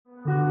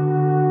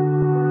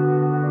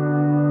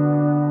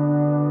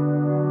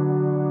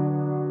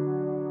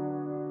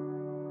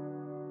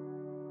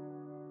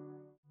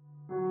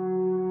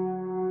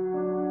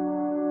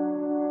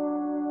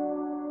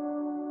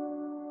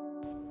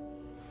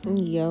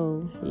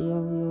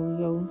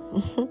Yo.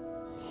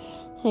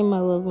 Hey, my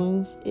loved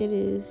ones. It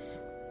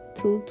is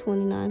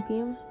 2:29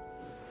 p.m.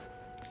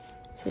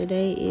 What's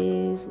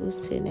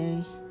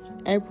today?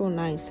 April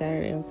 9th,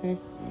 Saturday, okay?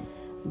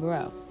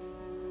 Bro.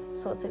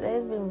 So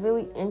today's been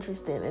really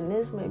interesting, and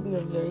this may be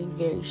a very,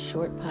 very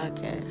short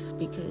podcast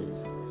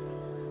because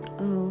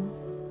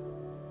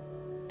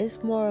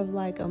it's more of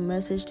like a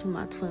message to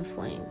my twin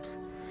flames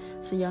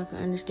so y'all can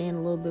understand a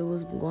little bit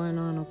what's been going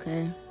on,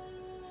 okay?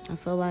 I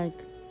feel like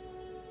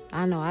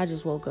I know I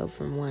just woke up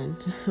from one,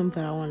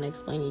 but I want to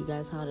explain to you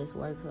guys how this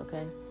works,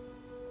 okay?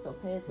 So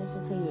pay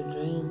attention to your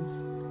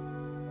dreams.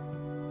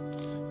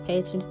 Pay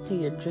attention to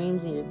your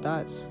dreams and your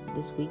thoughts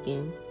this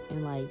weekend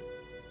and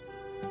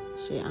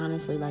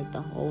honestly,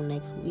 the whole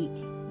next week,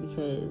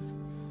 because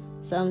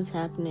something's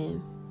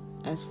happening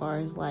as far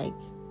as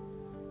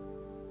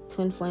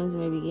twin flames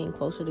may be getting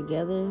closer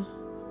together.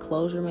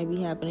 Closure may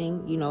be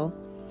happening,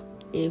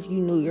 if you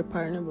knew your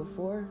partner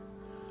before.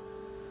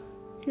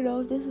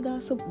 If this is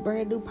not some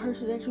brand new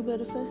person that you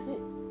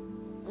manifested,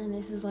 and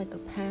this is like a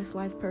past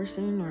life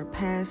person or a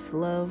past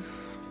love,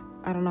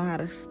 I don't know how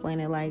to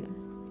explain it. Like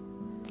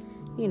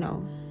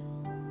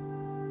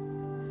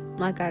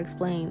I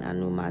explained, I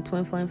knew my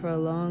twin flame for a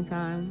long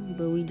time,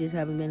 but we just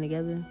haven't been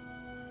together.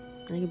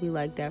 And it could be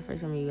like that for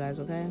some of you guys,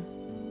 okay?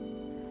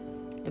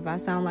 If I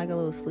sound like a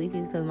little sleepy,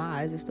 it's because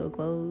my eyes are still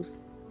closed.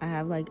 I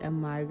have a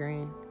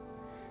migraine.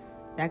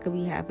 That could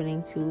be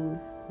happening to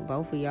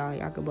both of y'all.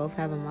 Y'all could both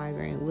have a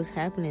migraine. What's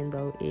happening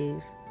though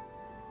is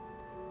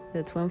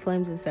the twin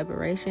flames in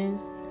separation,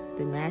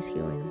 the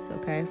masculines,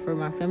 okay? For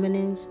my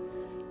feminines,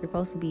 you're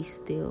supposed to be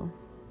still.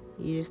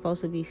 You're just supposed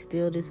to be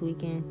still this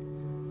weekend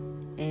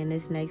and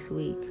this next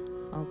week,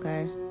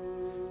 okay?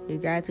 Your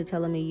guides are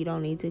telling me you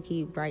don't need to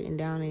keep writing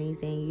down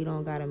anything. You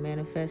don't gotta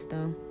manifest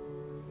them.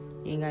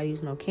 You ain't gotta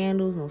use no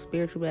candles, no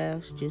spiritual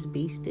baths. Just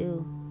be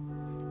still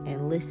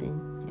and listen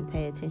and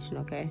pay attention,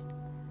 okay?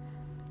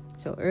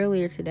 So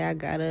earlier today, I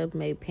got up,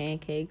 made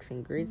pancakes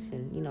and grits,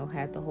 and,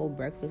 had the whole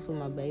breakfast with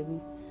my baby.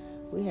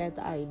 We had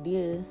the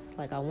idea,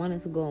 I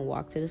wanted to go and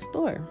walk to the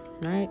store,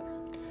 right?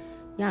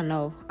 Y'all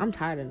know, I'm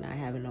tired of not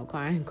having no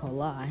car, I ain't gonna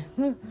lie.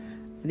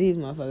 These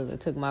motherfuckers that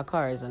took my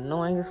car is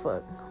annoying as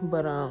fuck.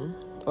 But,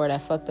 or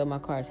that fucked up my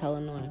car is hella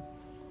annoying.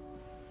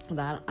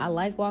 But I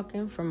like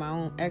walking for my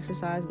own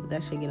exercise, but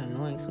that shit get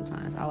annoying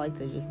sometimes. I like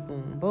to just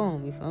boom,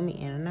 boom, you feel me,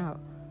 in and out.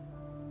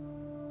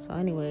 So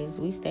anyways,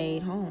 we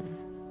stayed home.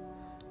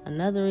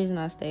 Another reason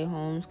I stayed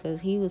home is because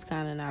he was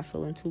kind of not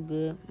feeling too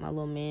good, my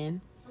little man.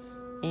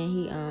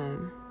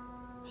 And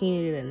he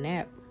needed a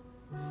nap.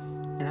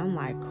 And I'm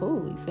like,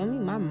 cool, you feel me?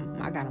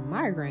 I got a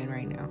migraine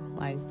right now.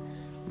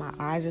 My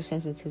eyes are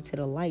sensitive to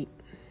the light,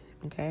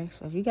 okay?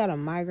 So if you got a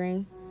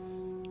migraine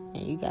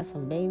and you got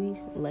some babies,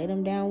 lay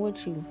them down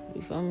with you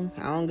feel me?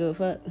 I don't give a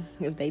fuck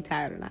if they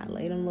tired or not.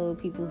 Lay them little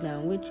peoples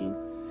down with you,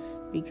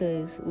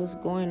 because what's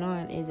going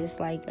on is it's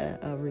like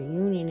a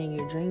reunion in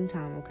your dream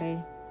time, okay?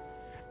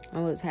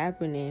 And what's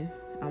happening,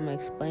 I'm going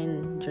to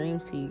explain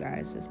dreams to you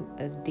guys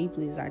as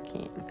deeply as I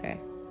can, okay?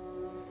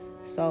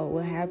 So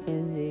what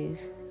happens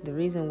is, the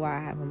reason why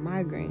I have a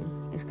migraine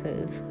is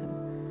because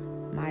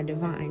my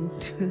divine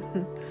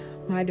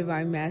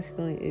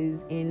masculine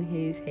is in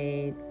his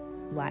head,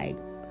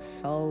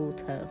 so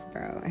tough,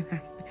 bro.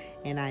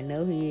 And I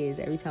know he is.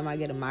 Every time I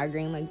get a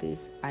migraine like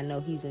this, I know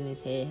he's in his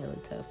head hella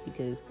tough,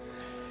 because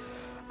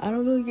I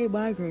don't really get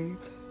migraines.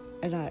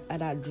 And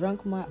I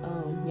drunk my,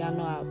 y'all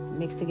know I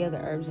mixed together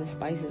herbs and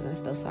spices and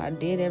stuff. So I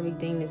did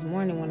everything this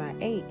morning when I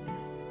ate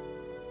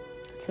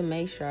to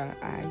make sure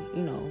I,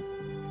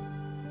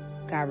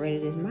 got rid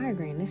of this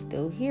migraine. It's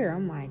still here.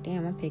 I'm like,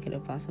 damn, I'm picking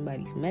up on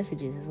somebody's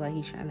messages. It's like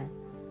he's trying to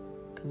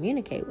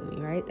communicate with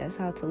me, right? That's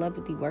how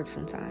telepathy works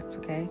sometimes,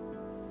 okay?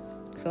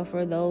 So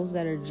for those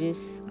that are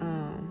just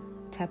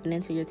tapping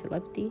into your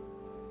telepathy,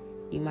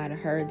 you might have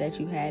heard that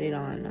you had it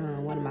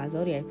on one of my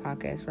Zodiac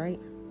podcasts, right?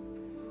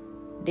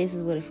 This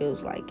is what it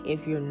feels like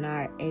if you're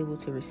not able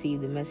to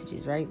receive the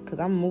messages, right? Because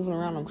I'm moving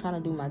around, I'm trying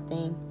to do my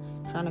thing,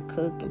 trying to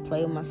cook and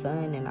play with my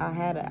son, and I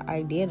had an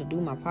idea to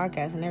do my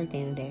podcast and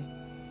everything today.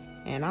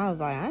 And I was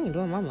like, I ain't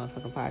doing my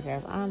motherfucking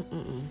podcast.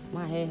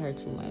 My head hurt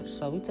too much.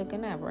 So we took a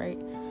nap, right?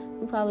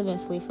 We probably been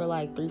asleep for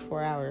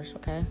 3-4 hours,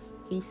 okay?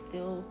 He's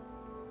still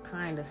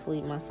kind of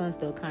asleep. My son's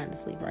still kind of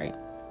asleep, right?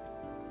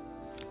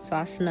 So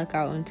I snuck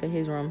out into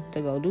his room to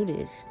go do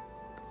this.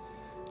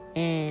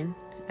 And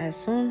as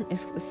soon,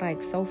 it's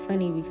so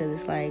funny, because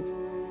it's pay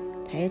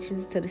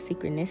attention to the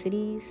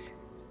synchronicities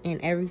and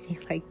everything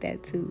like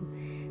that too.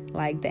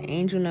 The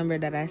angel number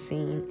that I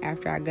seen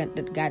after I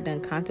got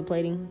done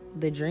contemplating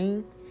the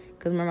dream.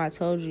 Because remember I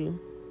told you,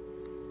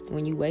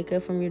 when you wake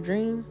up from your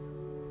dream,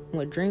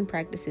 what dream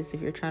practices, if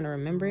you're trying to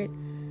remember it,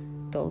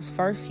 those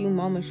first few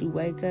moments you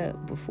wake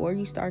up, before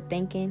you start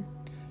thinking,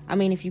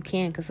 if you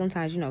can, because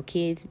sometimes,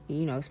 kids,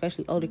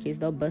 especially older kids,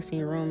 they'll bust in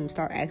your room and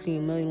start asking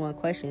you 1,000,001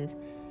 questions.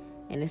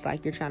 And it's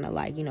you're trying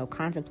to,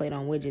 contemplate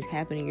on what just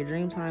happened in your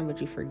dream time,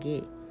 but you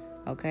forget,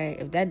 okay?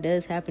 If that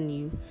does happen to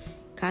you,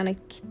 kind of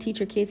teach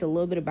your kids a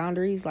little bit of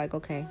boundaries.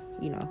 Okay,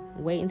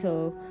 wait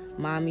until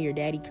mommy or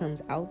daddy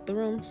comes out the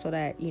room, so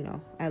that,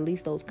 at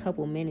least those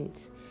couple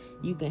minutes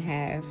you can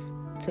have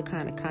to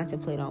kind of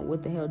contemplate on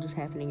what the hell just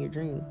happened in your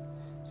dream.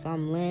 So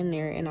I'm laying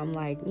there and I'm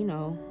like,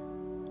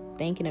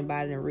 thinking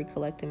about it and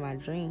recollecting my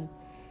dream.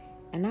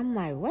 And I'm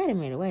like, wait a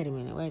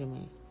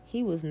minute.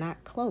 He was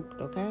not cloaked,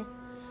 okay?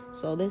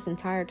 So this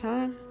entire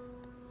time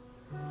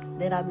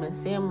that I've been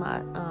seeing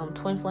my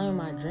twin flame in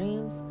my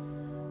dreams,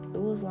 it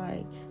was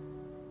like,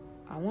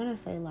 I want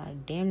to say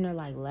like damn near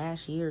like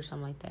last year or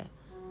something like that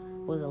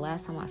was the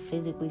last time I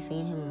physically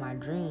seen him in my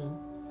dream.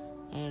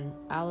 And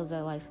I was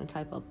at like some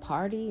type of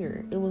party,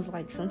 or it was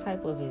like some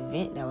type of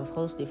event that was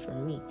hosted for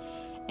me.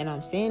 And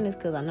I'm saying this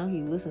because I know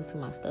he listens to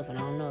my stuff, and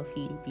I don't know if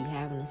he be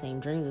having the same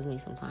dreams as me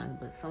sometimes,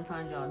 but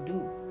sometimes y'all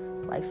do.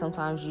 Like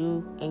sometimes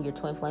you and your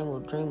twin flame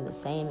will dream the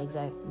same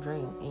exact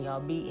dream, and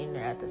y'all be in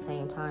there at the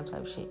same time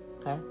type shit,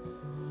 okay?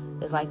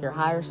 It's like your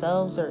higher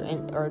selves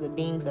or the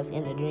beings that's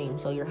in the dream.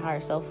 So your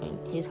higher self and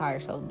his higher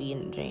self be in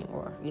the dream,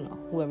 or,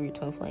 whoever your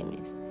twin flame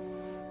is.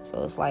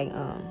 So it's like,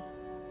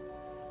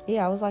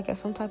 I was like at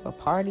some type of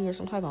party or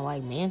some type of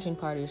like mansion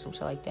party or some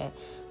shit like that.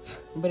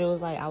 But it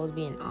was like I was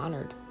being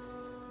honored.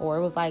 Or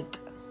it was like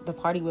the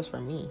party was for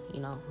me,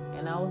 And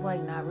I was like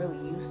I'm not really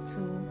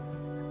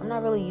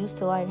used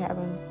to like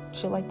having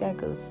shit like that,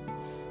 because,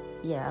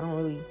 I don't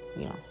really,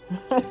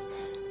 I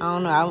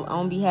don't know. I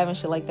don't be having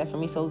shit like that for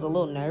me. So it was a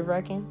little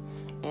nerve-wracking.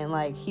 And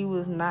like he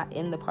was not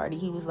in the party.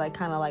 He was like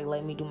kind of like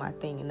let me do my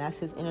thing. And that's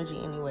his energy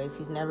anyways.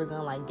 He's never going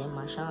to like dim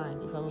my shine.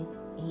 You feel me?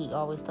 He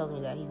always tells me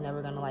that he's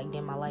never going to like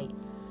dim my light.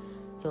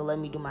 He'll let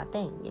me do my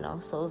thing,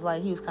 So it was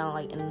like he was kind of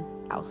like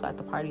outside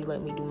the party,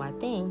 let me do my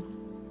thing.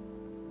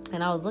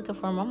 And I was looking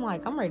for him. I'm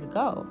like, I'm ready to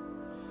go.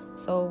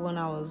 So when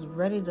I was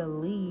ready to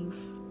leave,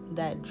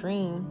 that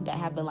dream that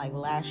happened like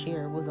last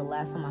year was the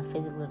last time I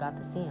physically got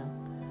to see him.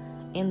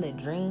 In the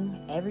dream,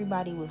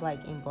 everybody was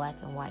like in black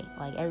and white.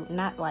 Like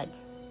not like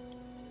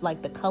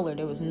the color.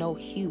 There was no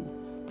hue.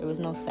 There was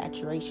no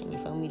saturation. You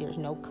feel me? There's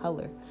no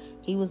color.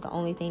 He was the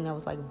only thing that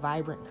was like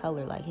vibrant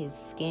color. Like his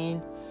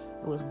skin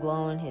was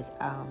glowing. His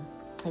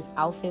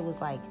outfit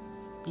was like,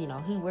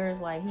 he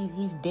wears like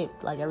he's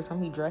dipped. Like every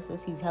time he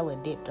dresses, he's hella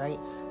dipped, right?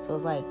 So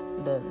it's like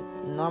the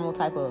normal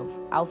type of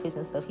outfits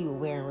and stuff he would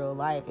wear in real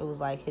life. It was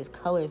like his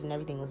colors and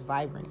everything was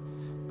vibrant.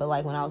 But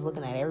like when I was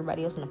looking at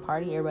everybody else in the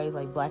party, everybody was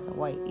like black and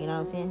white. You know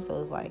what I'm saying? So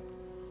it's like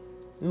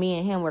me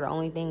and him were the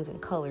only things in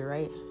color,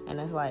 right? And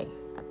it's like,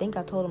 I think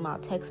I told him I'll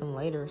text him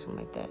later or something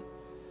like that.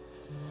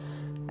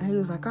 And he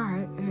was like, all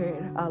right.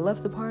 And I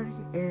left the party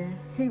and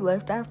he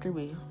left after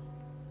me.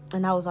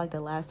 And that was like the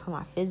last time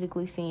I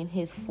physically seen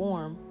his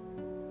form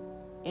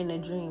in a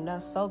dream.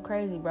 That's so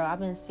crazy, bro. I've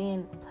been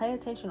seeing, pay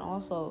attention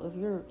also, if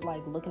you're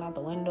like looking out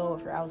the window,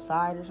 if you're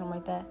outside or something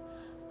like that,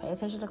 pay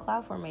attention to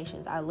cloud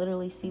formations. I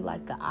literally see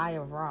like the eye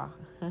of Ra.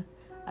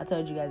 I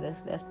told you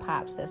guys that's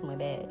Pops, that's my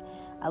dad.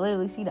 I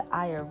literally see the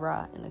eye of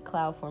Ra in the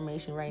cloud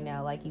formation right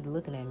now, like he's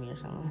looking at me or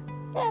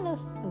something. Yeah,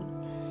 that's funny.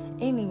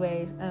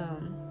 Anyways,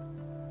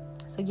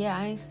 so yeah,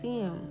 I ain't see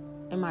him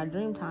in my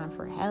dream time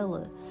for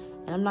hella.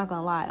 And I'm not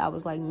gonna lie, I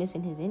was like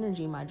missing his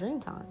energy in my dream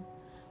time.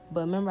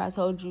 But remember I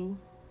told you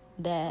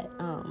that,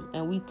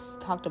 and we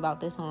talked about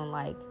this on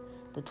like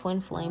the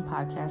Twin Flame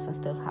podcast and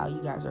stuff, how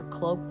you guys are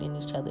cloaked in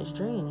each other's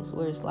dreams,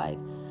 where it's like,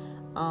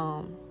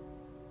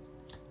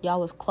 y'all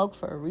was cloaked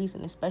for a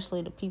reason,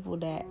 especially the people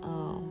that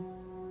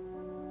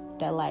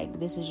like,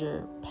 this is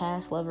your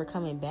past lover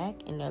coming back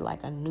and they're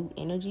like a new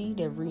energy,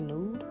 they're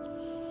renewed.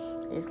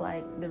 It's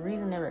like the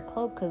reason they were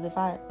cloaked, because if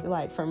I,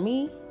 like, for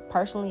me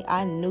personally,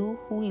 I knew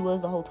who he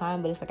was the whole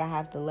time, but it's like I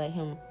have to let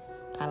him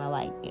kind of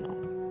like,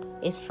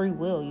 it's free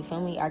will, you feel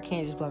me? I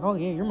can't just be like, oh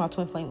yeah, you're my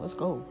twin flame, let's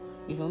go,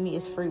 you feel me?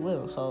 It's free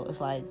will. So it's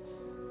like,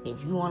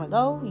 if you want to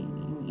go,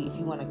 if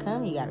you want to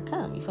come, you gotta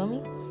come, you feel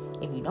me?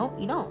 If you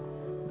don't, you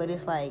don't. But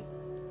it's like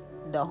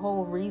the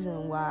whole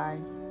reason why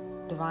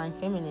divine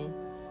feminine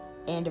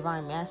and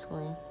divine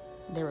masculine,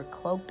 they were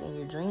cloaked in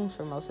your dreams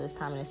for most of this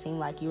time, and it seemed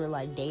like you were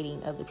like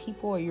dating other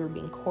people, or you were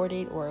being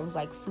courted, or it was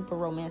like super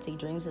romantic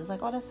dreams. It's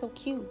like, oh, that's so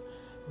cute,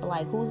 but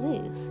like, who's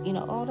this?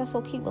 Oh, that's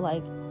so cute, but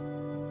like,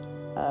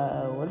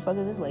 what the fuck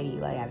is this lady?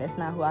 Like, that's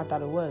not who I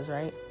thought it was,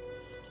 right?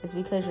 It's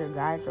because your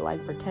guides are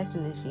like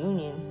protecting this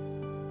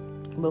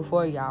union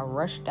before y'all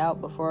rushed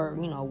out, before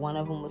one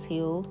of them was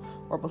healed,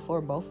 or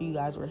before both of you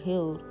guys were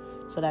healed,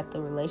 so that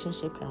the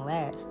relationship can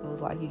last. It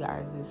was like you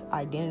guys'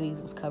 identities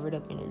was covered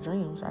up in your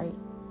dreams, right?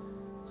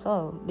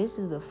 So this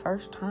is the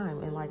first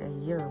time in like a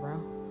year,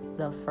 bro.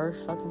 The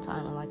first fucking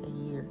time in like a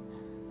year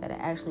that I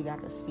actually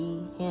got to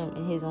see him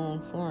in his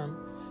own form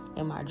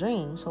in my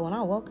dream. So when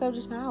I woke up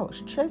just now, I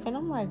was tripping.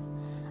 I'm like,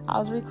 I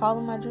was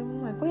recalling my dream.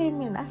 I'm like, wait a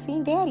minute, I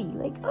seen Daddy.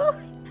 Like, oh,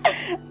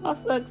 I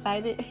was so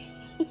excited.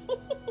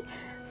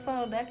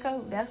 So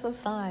that's a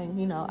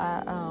sign,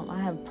 I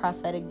have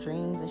prophetic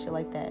dreams and shit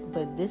like that.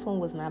 But this one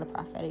was not a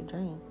prophetic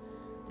dream.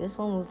 This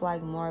one was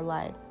like more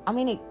like, I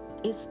mean,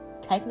 it's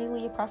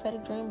technically a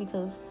prophetic dream,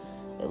 because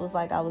it was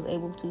like I was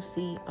able to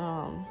see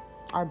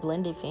our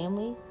blended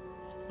family.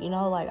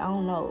 Like, I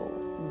don't know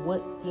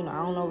what, I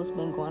don't know what's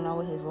been going on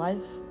with his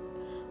life,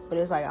 but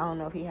it's like, I don't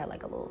know if he had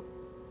like a little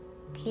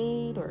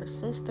kid or a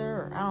sister,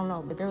 or I don't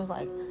know, but there was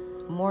like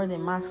more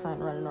than my son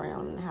running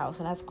around in the house,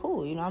 and that's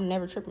cool, I'm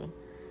never tripping.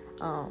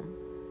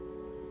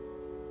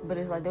 But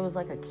it's like there was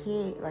like a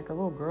kid, like a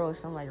little girl or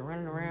something, like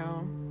running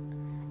around,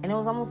 and it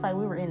was almost like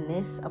we were in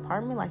this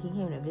apartment, like he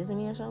came to visit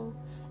me or something,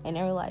 and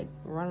they were like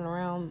running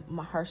around.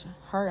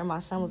 Her and my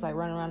son was like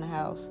running around the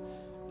house,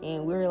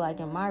 and we were like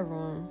in my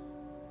room,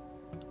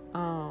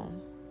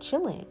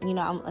 chilling.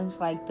 It's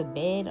like the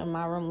bed in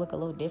my room looked a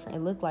little different.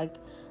 It looked like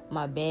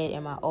my bed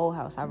in my old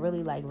house. I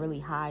really like really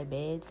high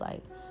beds.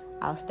 Like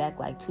I'll stack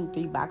like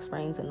 2-3 box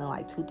springs and then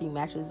like 2-3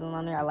 mattresses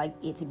on there. I like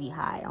it to be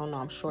high. I don't know,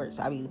 I'm short,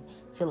 so I be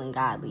feeling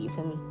godly, you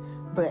feel me?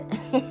 But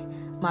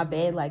my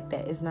bed like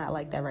that is not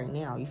like that right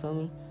now, you feel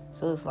me?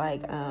 So it's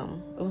like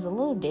it was a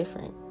little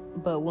different.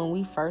 But when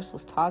we first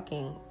was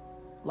talking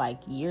like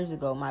years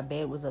ago, my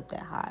bed was up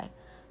that high.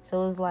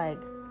 So it was like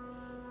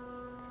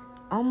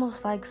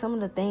almost like some of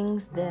the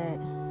things that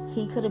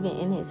he could have been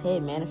in his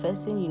head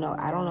manifesting.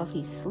 I don't know if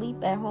he's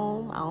asleep at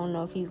home. I don't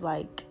know if he's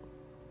like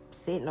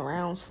sitting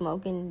around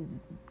smoking,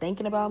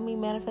 thinking about me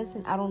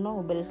manifesting. I don't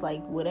know, but it's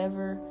like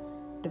whatever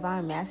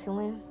divine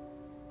masculine,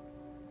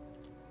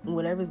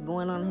 whatever's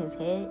going on in his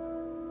head,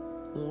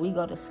 when we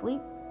go to sleep,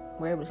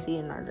 we're able to see it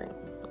in our dreams.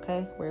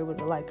 Okay, we're able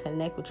to like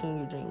connect with you in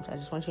your dreams. I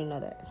just want you to know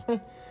that.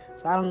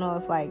 So I don't know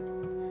if like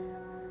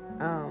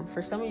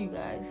for some of you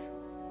guys,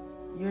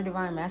 your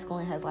divine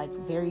masculine has like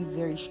very,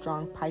 very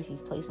strong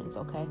Pisces placements,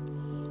 okay?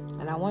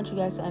 And I want you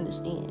guys to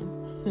understand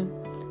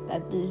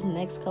that this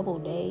next couple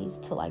of days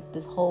to like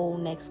this whole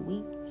next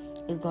week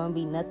is going to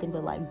be nothing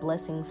but like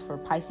blessings for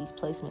Pisces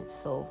placements.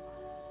 So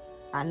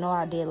I know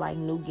I did like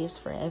new gifts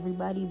for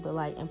everybody, but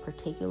like in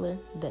particular,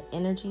 the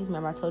energies,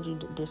 remember I told you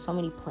there's so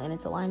many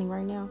planets aligning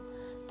right now.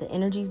 The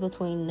energies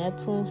between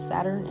Neptune,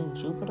 Saturn, and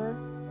Jupiter,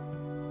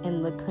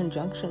 and the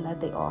conjunction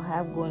that they all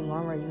have going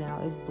on right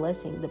now is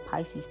blessing the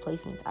Pisces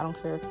placements. I don't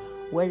care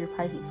where your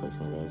Pisces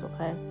placement is,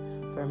 okay?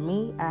 For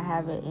me, I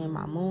have it in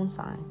my moon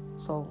sign,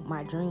 so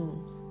my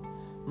dreams.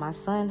 My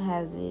son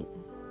has it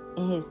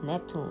in his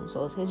Neptune,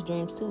 so it's his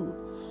dreams too.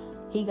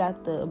 He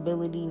got the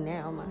ability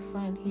now, my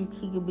son,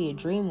 he could be a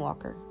dream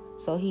walker.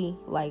 So he's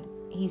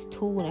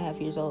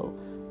 2.5 years old,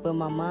 but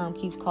my mom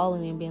keeps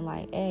calling me and being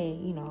like, hey,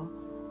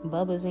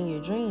 Bubba's in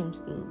your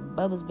dreams.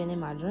 Bubba's been in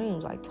my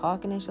dreams, like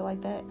talking and shit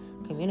like that,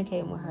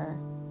 communicating with her.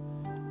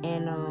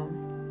 And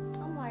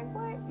I'm like,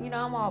 what?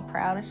 I'm all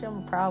proud and shit. I'm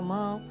a proud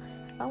mom.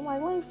 I'm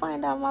like, let me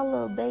find out my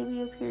little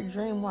baby up here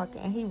dream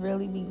walking. And he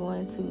really be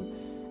going to,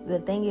 the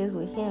thing is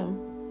with him,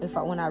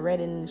 when I read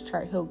it in his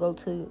chart, he'll go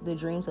to the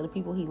dreams of the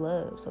people he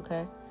loves,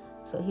 okay?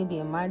 So he'll be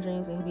in my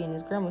dreams and he'll be in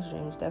his grandma's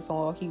dreams. That's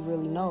all he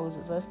really knows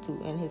is us two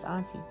and his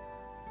auntie.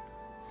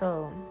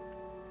 So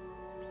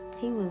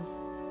he was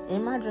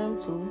in my dream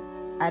too.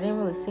 I didn't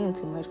really see him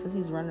too much because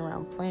he was running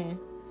around playing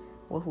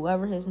with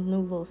whoever his new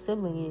little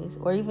sibling is.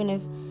 Or even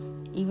if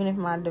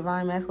my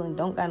divine masculine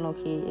don't got no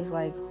kid, it's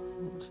like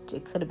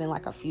it could have been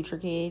like a future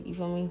kid, you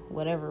feel me?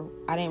 Whatever.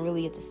 I didn't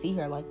really get to see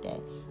her like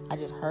that. I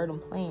just heard him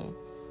playing.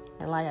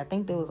 And like I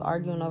think they was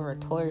arguing over a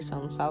toy or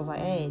something. So I was like,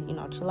 hey,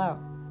 chill out.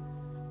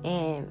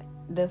 And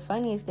the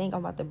funniest thing, I'm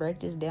about to break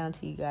this down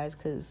to you guys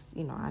because,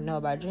 I know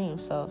about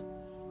dreams. So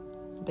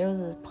there was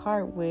this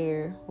part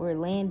where we're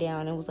laying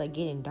down and it was like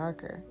getting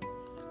darker.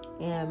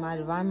 And my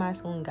divine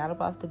masculine got up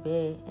off the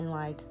bed and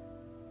like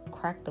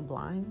cracked the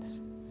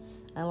blinds.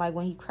 And like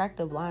when he cracked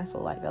the blinds, so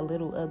like a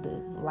little of the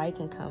light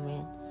can come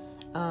in.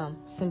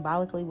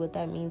 Symbolically, what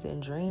that means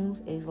in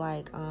dreams is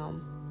like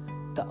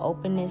the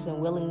openness and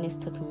willingness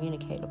to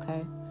communicate,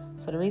 okay?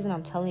 So the reason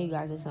I'm telling you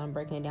guys this and I'm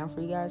breaking it down for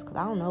you guys, because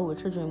I don't know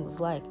what your dream was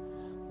like.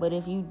 But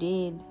if you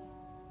did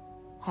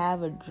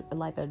have a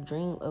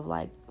dream of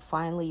like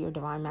finally your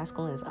divine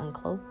masculine is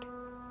uncloaked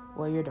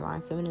or your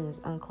divine feminine is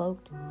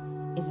uncloaked,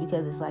 it's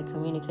because it's like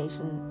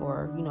communication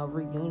or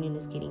reunion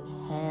is getting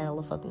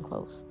hella fucking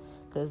close.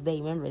 Because they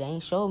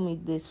ain't showed me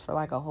this for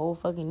like a whole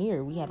fucking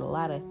year. We had a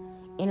lot of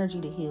energy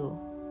to heal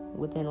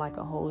within like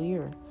a whole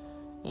year,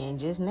 and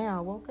just now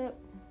I woke up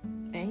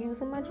and he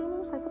was in my dream. I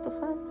was like, what the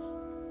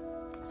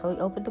fuck? So he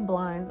opened the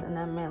blinds, and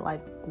that meant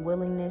like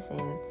willingness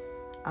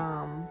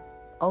and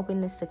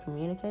openness to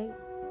communicate.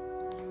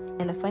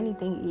 And the funny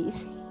thing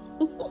is,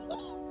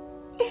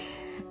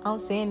 I'm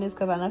saying this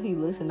because I know he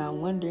listened.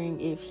 I'm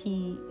wondering if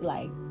he,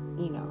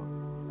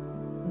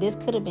 this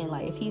could have been,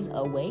 if he's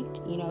awake,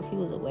 if he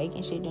was awake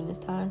and shit during this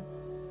time.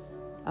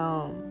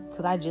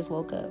 Because I just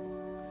woke up.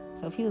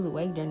 So if he was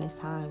awake during this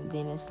time,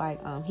 then it's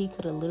he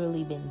could have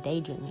literally been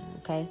daydreaming,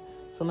 okay?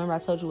 So remember I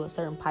told you with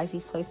certain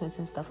Pisces placements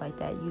and stuff like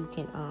that, you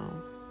can,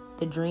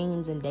 the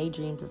dreams and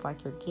daydreams is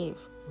like your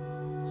gift.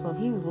 So if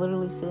he was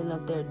literally sitting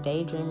up there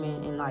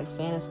daydreaming and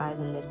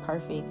fantasizing this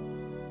perfect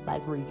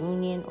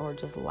reunion or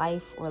just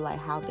life or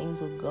how things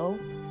would go,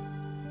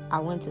 I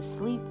went to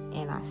sleep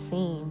and I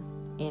seen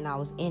and I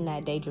was in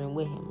that daydream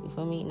with him. You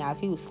feel me? Now if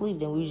he was asleep,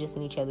 then we were just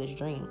in each other's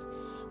dreams.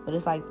 But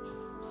it's like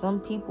some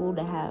people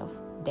that have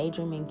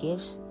daydreaming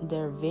gifts,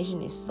 their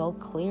vision is so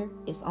clear,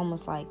 it's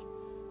almost like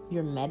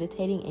you're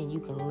meditating and you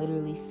can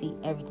literally see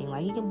everything.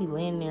 He could be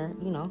laying there,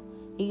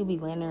 he could be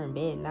laying there in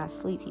bed, not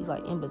sleep. He's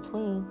in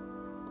between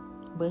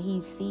but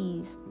he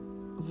sees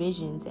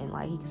visions and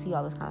like he can see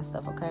all this kind of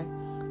stuff. Okay,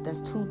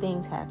 there's two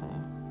things happening.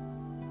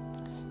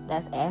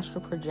 That's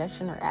astral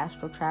projection or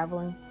astral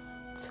traveling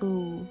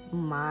to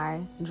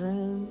my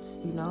dreams,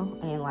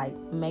 and like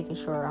making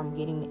sure I'm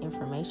getting the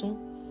information.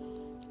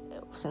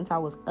 Since I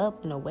was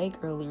up and awake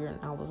earlier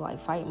and I was like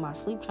fighting my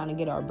sleep trying to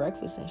get our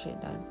breakfast and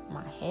shit done,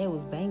 my head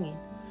was banging.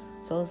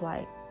 So it's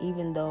like,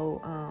 even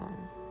though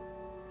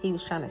he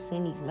was trying to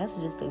send these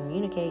messages to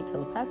communicate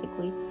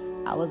telepathically,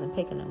 I wasn't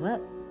picking them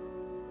up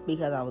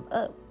because I was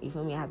up. You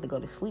feel me? I had to go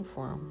to sleep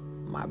for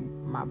him.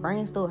 My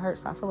brain still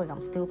hurts, so I feel like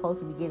I'm still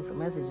supposed to be getting some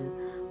messages.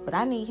 But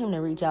I need him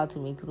to reach out to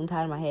me because I'm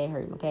tired of my head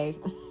hurting, okay?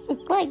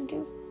 Like,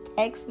 just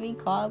text me,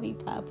 call me,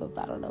 pop up.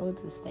 I don't know what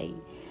to say.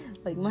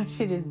 Like, my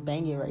shit is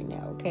banging right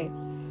now, okay?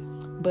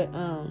 But,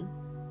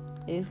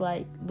 it's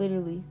like,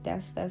 literally,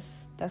 that's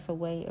a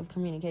way of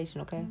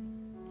communication, okay?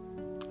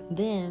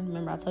 Then,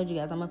 remember I told you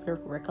guys I'm up here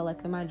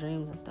recollecting my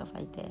dreams and stuff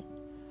like that.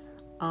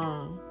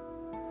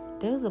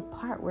 There was a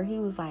part where he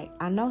was like,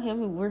 I know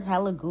him, we're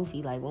hella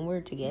goofy. Like, when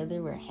we're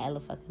together, we're hella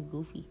fucking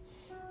goofy.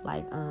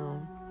 Like,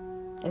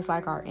 it's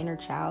like our inner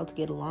child to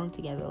get along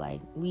together.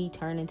 Like, we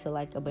turn into,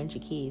 like, a bunch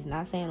of kids.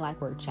 Not saying,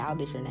 like, we're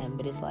childish or nothing,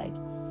 but it's like,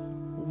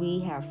 we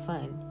have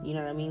fun. You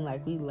know what I mean?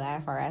 Like, we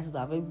laugh our asses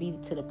off. It be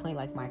to the point,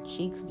 like, my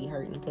cheeks be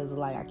hurting because,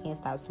 like, I can't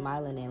stop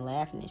smiling and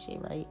laughing and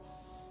shit, right?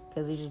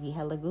 Because it just be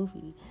hella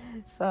goofy.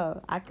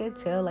 So, I could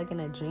tell, like,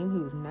 in a dream, he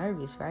was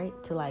nervous, right?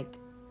 To, like,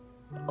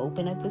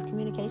 open up this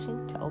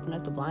communication, to open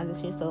up the blinds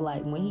and shit. So,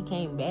 like, when he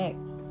came back,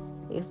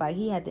 it's like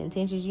he had the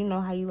intentions. You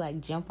know how you,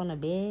 like, jump on the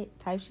bed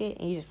type shit?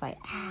 And you're just like,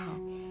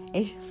 and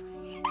you just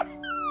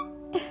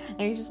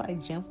and you just,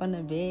 like, jump on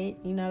the bed.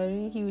 You know what I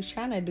mean? He was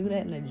trying to do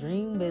that in a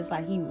dream, but it's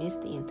like he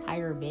missed the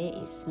entire bed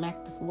and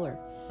smacked the floor.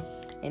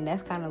 And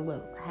that's kind of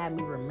what had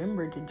me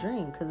remember the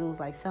dream, because it was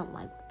like something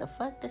like, what the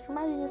fuck? Did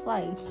somebody just,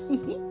 like,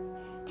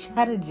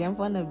 try to jump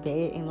on the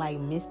bed and, like,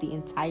 miss the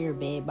entire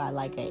bed by,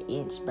 like, an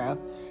inch, bro,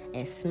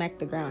 and smack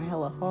the ground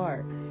hella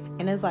hard?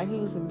 And it's like he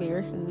was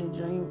embarrassed in the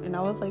dream, and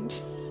I was like,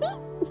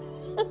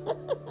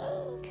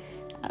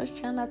 I was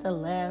trying not to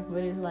laugh,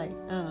 but it's like,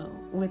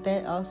 what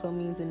that also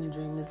means in the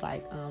dream is,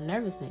 like,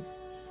 nervousness,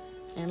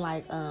 and,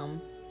 like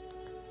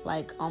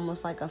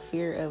almost like a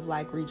fear of,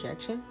 like,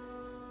 rejection.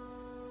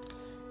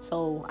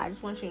 So I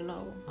just want you to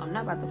know, I'm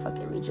not about to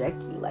fucking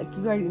reject you. Like,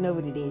 you already know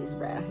what it is,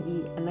 bruh.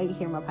 I know you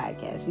hear my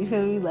podcast. You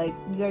feel me? Like,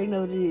 you already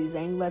know what it is. I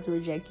ain't about to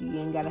reject you. You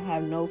ain't gotta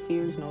have no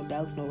fears, no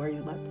doubts, no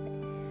worries about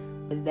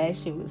that. But that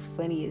shit was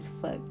funny as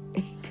fuck.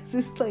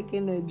 Because it's like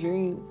in a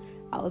dream,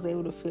 I was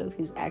able to feel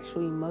his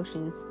actual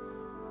emotions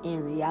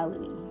in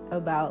reality.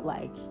 About,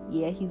 like,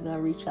 yeah, he's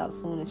gonna reach out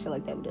soon and shit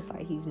like that. But it's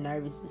like, he's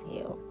nervous as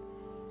hell.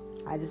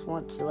 I just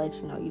want to let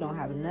you know, you don't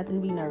have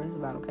nothing to be nervous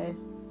about, okay?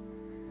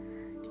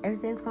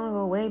 Everything's gonna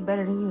go way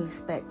better than you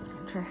expect.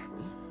 Trust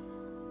me.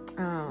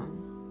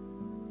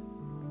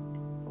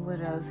 What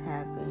else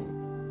happened?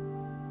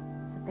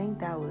 I think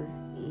that was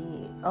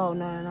it. Oh,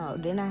 no.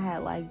 Then I had,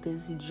 like,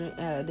 this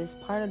this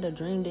part of the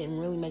dream didn't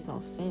really make no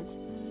sense.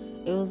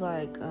 It was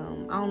like, I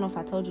don't know if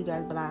I told you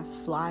guys, but I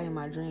fly in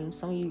my dreams.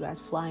 Some of you guys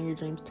fly in your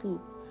dreams too.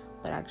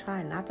 But I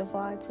try not to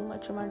fly too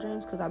much in my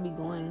dreams because I be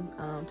going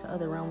to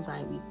other realms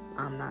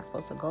I'm not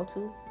supposed to go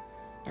to.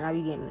 And I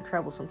be getting in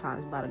trouble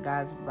sometimes by the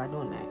guys by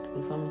doing that.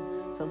 You feel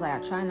me? So it's like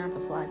I try not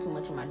to fly too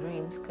much in my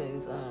dreams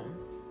because,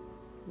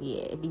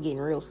 yeah, it be getting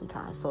real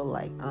sometimes. So,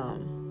 like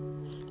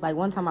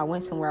one time I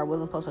went somewhere I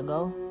wasn't supposed to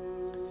go.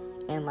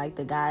 And, like,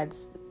 the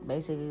guides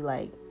basically,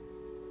 like,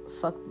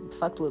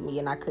 fucked with me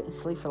and I couldn't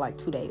sleep for, like,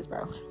 2 days,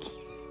 bro.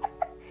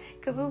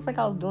 Because it was like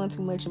I was doing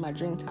too much in my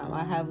dream time.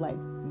 I have, like,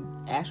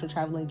 astral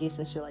traveling gifts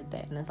and shit like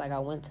that. And it's like I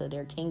went to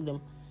their kingdom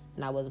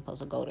and I wasn't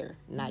supposed to go there.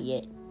 Not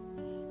yet.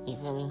 You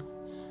feel me?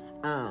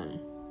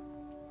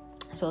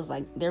 So it's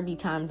like there be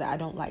times that I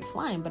don't like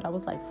flying, but I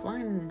was like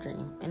flying in a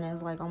dream, and it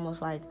was like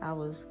almost like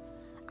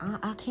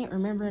I can't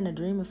remember in a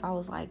dream if I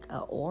was like a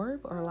orb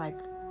or like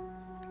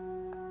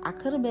I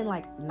could have been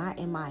like not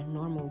in my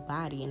normal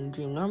body in a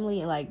dream.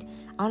 Normally, like,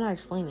 I don't know how to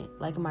explain it.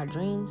 Like in my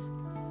dreams,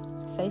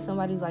 say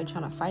somebody's like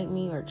trying to fight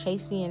me or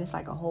chase me, and it's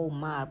like a whole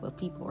mob of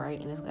people,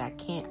 right? And it's like I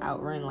can't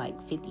outrun like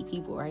 50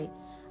 people, right?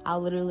 I'll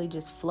literally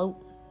just float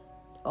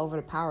over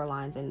the power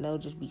lines and they'll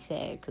just be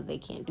sad because they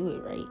can't do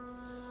it, right?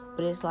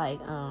 But it's like,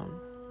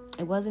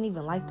 it wasn't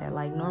even like that.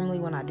 Like, normally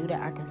when I do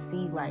that, I can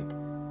see, like,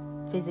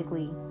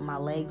 physically my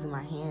legs and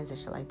my hands and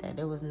shit like that.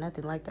 There was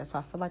nothing like that. So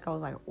I feel like I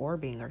was, like,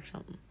 orbing or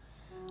something.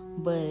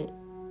 But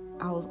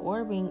I was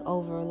orbiting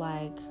over,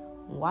 like,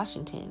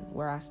 Washington,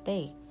 where I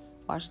stay.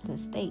 Washington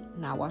State,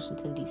 not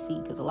Washington, D.C.,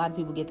 because a lot of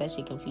people get that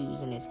shit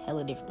confused, and it's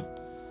hella different.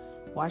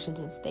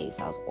 Washington State.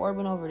 So I was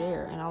orbiting over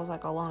there, and I was,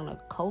 like, along the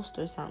coast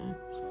or something.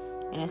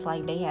 And it's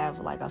like they have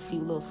like a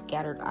few little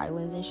scattered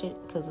islands and shit.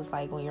 Because it's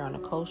like when you're on the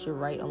coast, you're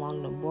right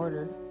along the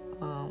border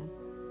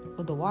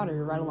with the water.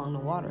 You're right along the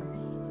water.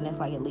 And it's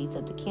like it leads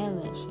up to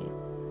Canada and shit.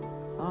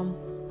 So I'm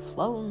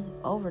floating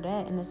over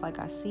that. And it's like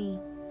I see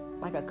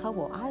like a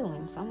couple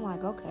islands. I'm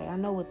like, okay, I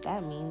know what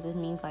that means. It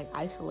means like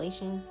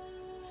isolation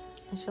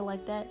and shit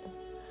like that.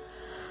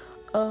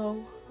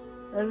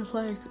 And it's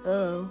like,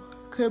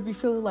 could be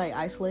feeling like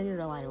isolated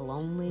or like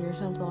lonely or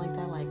something like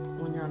that. Like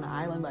when you're on an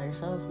island by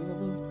yourself, you know what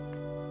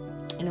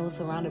I mean? And it was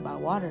surrounded by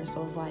water.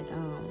 So it's like,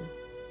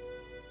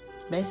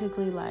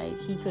 basically like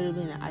he could have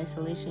been in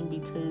isolation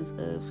because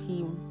of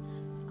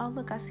oh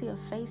look, I see a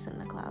face in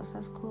the clouds.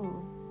 That's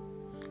cool.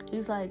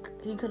 He's like,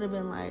 he could have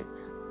been like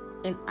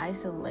in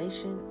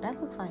isolation.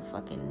 That looks like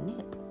fucking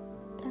Nip.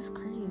 That's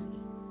crazy.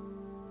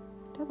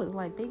 That looks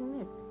like Big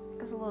Nip.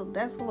 That's a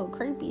little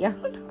creepy. I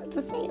don't know what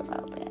to say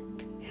about that.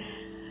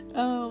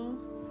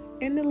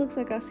 And it looks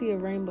like I see a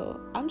rainbow.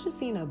 I'm just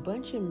seeing a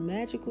bunch of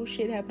magical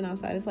shit happen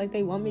outside. It's like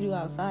they want me to go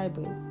outside,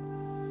 but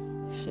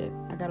shit,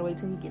 I gotta wait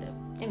till he get up.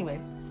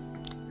 Anyways,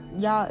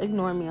 y'all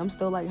ignore me. I'm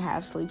still like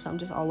half asleep, so I'm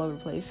just all over the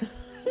place.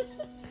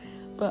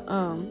 But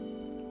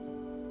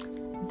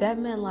that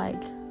meant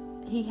like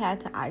he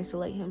had to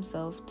isolate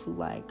himself to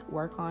like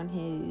work on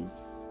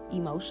his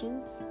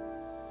emotions.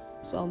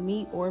 So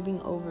me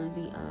orbing over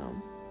the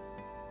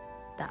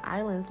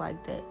islands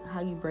like that,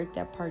 how you break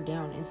that part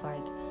down is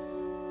like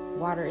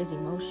water is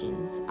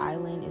emotions,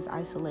 island is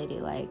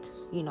isolated, like,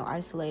 you know,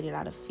 isolated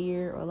out of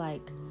fear or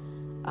like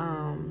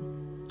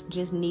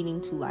just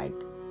needing to like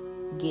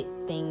get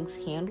things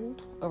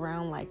handled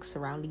around like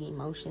surrounding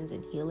emotions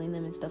and healing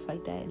them and stuff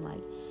like that, and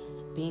like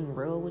being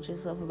real with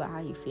yourself about how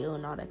you feel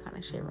and all that kind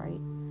of shit, right?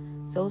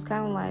 So it's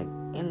kind of like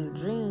in a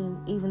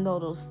dream, even though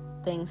those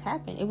things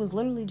happen, it was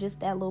literally just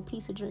that little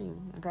piece of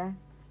dream, okay?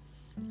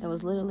 It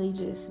was literally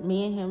just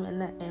me and him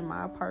in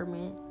my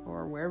apartment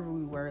or wherever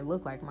we were. It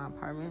looked like my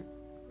apartment.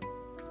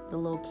 The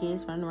little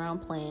kids running around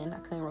playing. I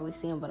couldn't really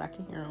see them, but I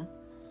could hear them.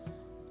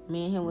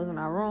 Me and him was in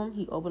our room.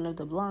 He opened up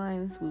the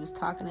blinds. We was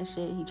talking and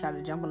shit. He tried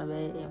to jump on the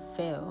bed and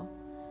fell.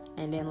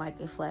 And then like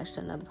it flashed to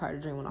another part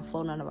of the dream when I'm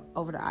floating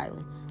over the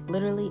island.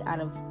 Literally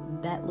out of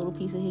that little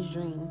piece of his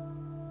dream,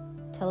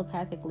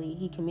 telepathically,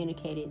 he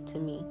communicated to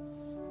me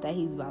that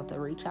he's about to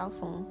reach out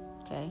soon,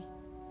 okay?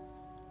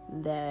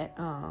 That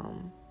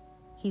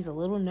he's a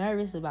little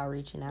nervous about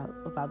reaching out,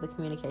 about the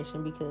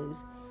communication, because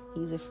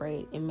he's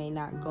afraid it may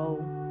not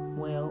go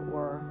well,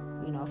 or,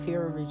 you know,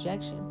 fear of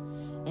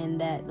rejection.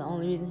 And that the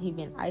only reason he's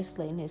been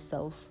isolating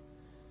himself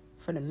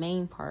for the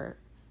main part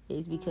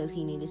is because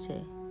he needed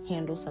to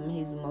handle some of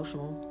his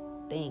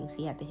emotional things.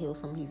 He had to heal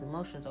some of his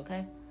emotions,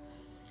 okay?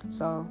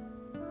 So,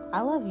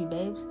 I love you,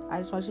 babes. I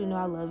just want you to know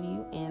I love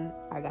you, and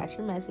I got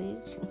your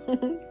message.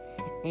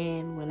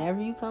 And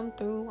whenever you come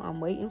through, I'm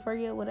waiting for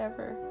you or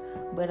whatever.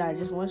 But I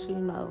just want you to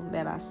know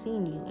that I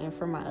seen you. And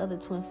for my other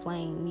twin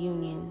flame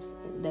unions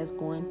that's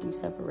going through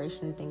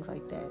separation and things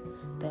like that,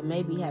 that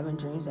may be having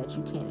dreams that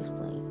you can't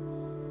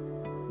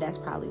explain, that's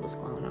probably what's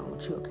going on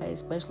with you, okay?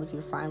 Especially if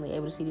you're finally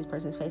able to see this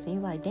person's face and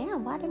you're like,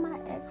 damn, why did my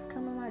ex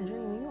come in my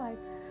dream? And you're like,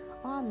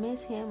 oh, I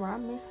miss him or I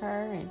miss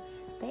her, and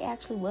they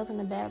actually wasn't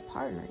a bad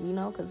partner, you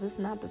know, because it's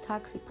not the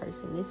toxic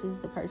person. This is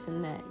the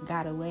person that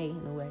got away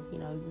in a way, you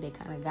know, they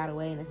kind of got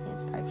away in a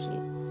sense type shit.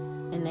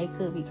 And they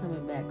could be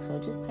coming back. So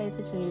just pay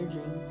attention to your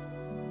dreams.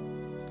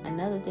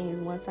 Another thing is,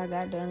 once I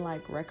got done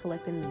like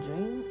recollecting the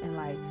dream, and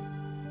like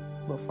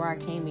before I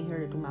came in here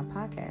to do my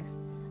podcast,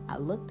 I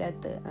looked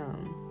at the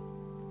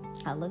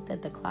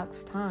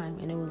clock's time,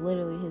 and it was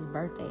literally his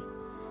birthday.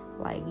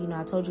 Like, you know,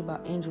 I told you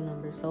about angel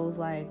numbers, so it was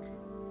like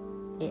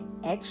it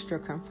extra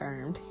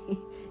confirmed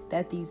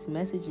that these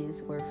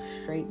messages were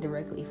straight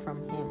directly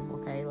from him,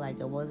 okay? Like,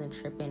 it wasn't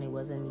tripping, it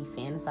wasn't me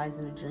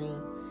fantasizing the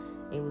dream.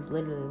 It was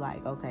literally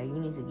like, okay, you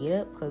need to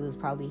get up because it's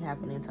probably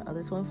happening to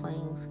other twin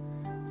flames.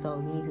 So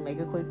you need to make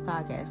a quick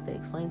podcast to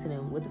explain to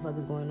them what the fuck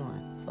is going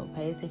on. So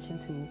pay attention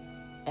to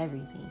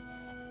everything.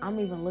 I'm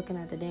even looking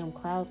at the damn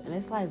clouds, and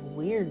it's like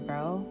weird,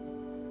 bro.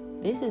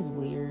 This is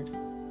weird.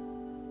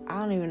 I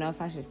don't even know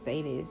if I should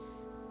say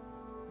this,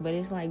 but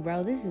it's like,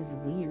 bro, this is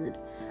weird.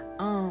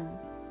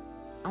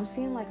 I'm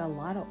seeing like a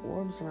lot of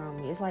orbs around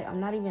me. It's like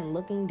I'm not even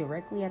looking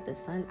directly at the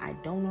sun. I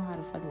don't know how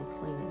to fucking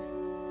explain this.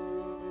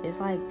 It's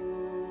like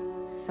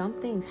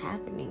something's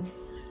happening.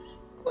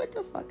 What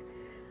the fuck?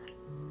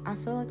 I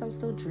feel like I'm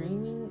still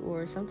dreaming,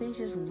 or something's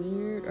just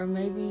weird, or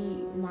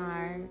maybe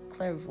my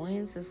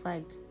clairvoyance is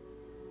like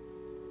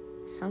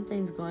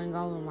something's going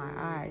on with my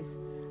eyes.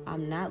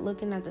 I'm not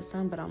looking at the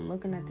sun, but I'm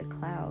looking at the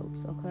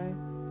clouds, okay?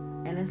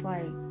 And it's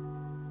like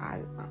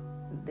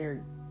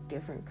they're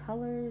different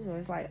colors, or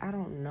it's like, I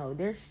don't know.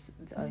 There's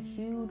a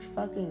huge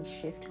fucking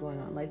shift going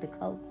on. Like, the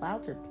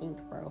clouds are pink,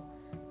 bro.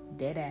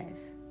 Dead ass.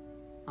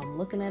 I'm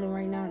looking at them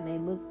right now, and they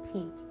look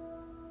pink.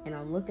 And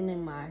I'm looking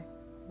in my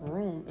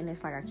room, and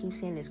it's like I keep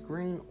seeing this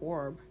green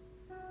orb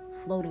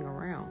floating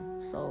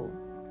around. So,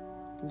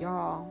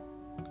 y'all,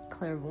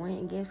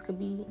 clairvoyant gifts could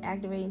be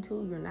activating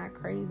too. You're not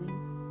crazy,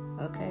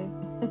 okay?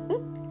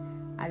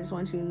 I just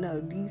want you to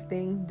know these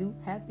things do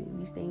happen.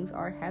 These things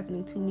are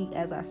happening to me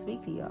as I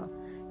speak to y'all.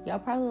 Y'all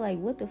probably like,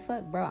 what the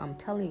fuck, bro? I'm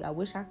telling you, I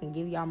wish I can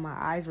give y'all my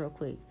eyes real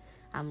quick.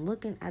 I'm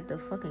looking at the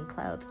fucking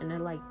clouds, and they're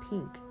like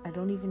pink. I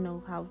don't even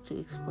know how to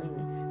explain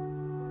this.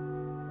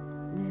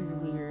 This is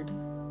weird.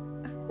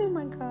 Oh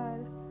my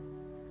god.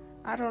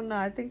 I don't know.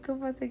 I think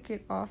I'm about to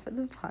get off of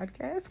the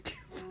podcast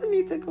because I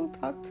need to go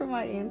talk to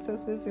my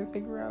ancestors and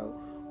figure out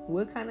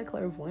what kind of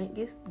clairvoyant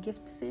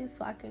gift this is,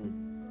 so I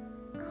can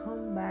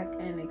come back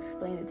and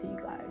explain it to you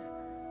guys.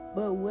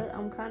 But what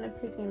I'm kind of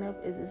picking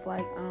up is it's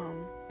like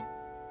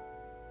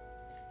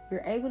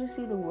you're able to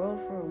see the world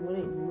for what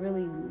it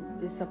really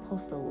is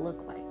supposed to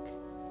look like,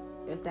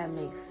 if that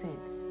makes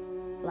sense.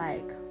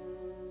 Like,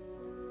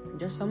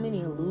 there's so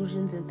many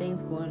illusions and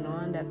things going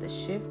on that the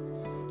shift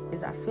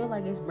is, I feel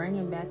like it's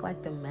bringing back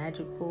like the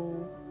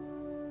magical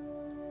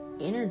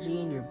energy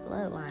in your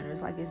bloodline, or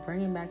it's like it's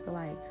bringing back the,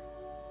 like,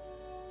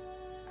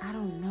 I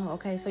don't know.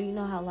 Okay, so you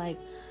know how, like,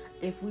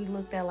 if we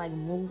looked at like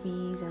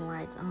movies and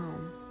like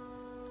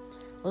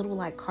little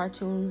like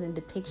cartoons and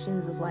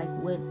depictions of like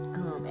what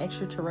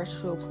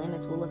extraterrestrial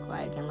planets will look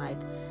like, and like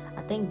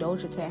I think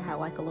Doja Cat had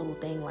like a little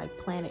thing like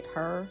Planet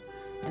Her,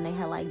 and they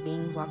had like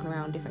beings walking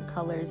around different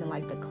colors, and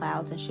like the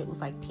clouds and shit was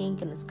like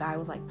pink and the sky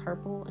was like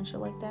purple and shit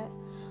like that.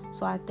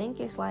 So I think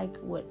it's like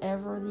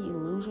whatever the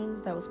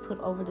illusions that was put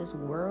over this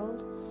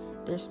world,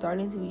 they're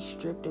starting to be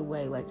stripped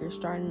away. Like, you're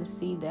starting to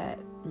see that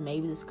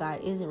maybe the sky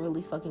isn't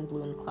really fucking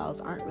blue and the clouds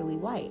aren't really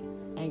white,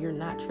 and you're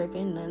not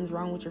tripping. Nothing's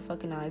wrong with your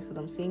fucking eyes, because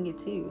I'm seeing it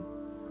too.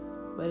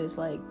 But it's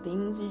like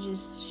things are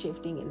just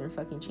shifting and they're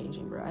fucking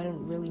changing, bro. I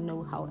don't really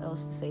know how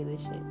else to say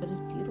this shit, but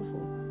it's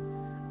beautiful.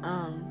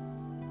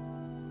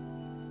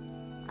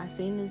 I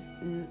seen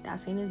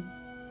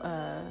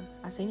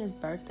his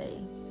birthday,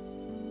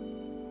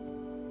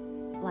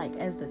 like,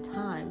 as the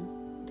time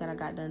that I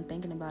got done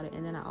thinking about it,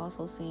 and then I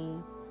also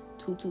seen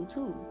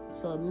 222.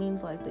 So it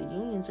means like the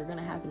unions are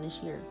gonna happen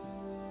this year.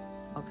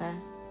 Okay,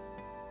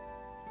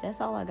 that's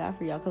all I got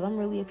for y'all, because I'm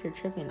really up here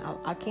tripping.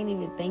 I can't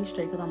even think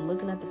straight because I'm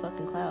looking at the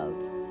fucking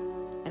clouds,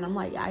 and I'm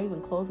like, I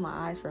even close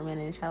my eyes for a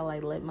minute and try to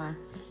like let my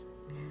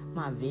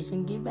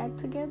vision get back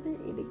together,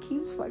 and it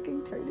keeps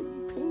fucking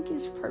turning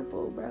pinkish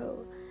purple,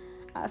 bro.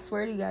 I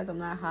swear to you guys, I'm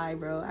not high,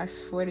 bro. I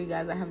swear to you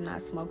guys, I have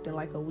not smoked in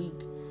like a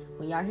week.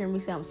 When y'all hear me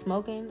say I'm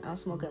smoking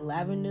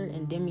lavender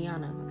and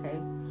Demiana, okay?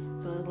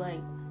 So it's like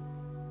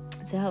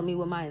to help me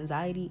with my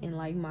anxiety and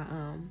like my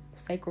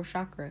sacral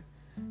chakra.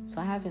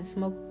 So I haven't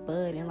smoked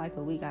bud in like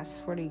a week. I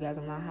swear to you guys,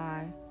 I'm not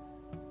high.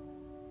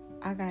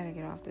 I gotta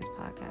get off this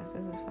podcast.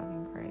 This is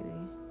fucking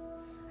crazy.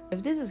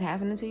 If this is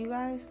happening to you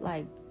guys,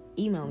 like,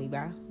 email me,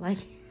 bro.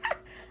 Like,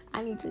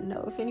 I need to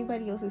know if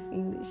anybody else is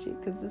seeing this shit,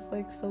 because it's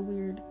like so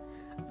weird.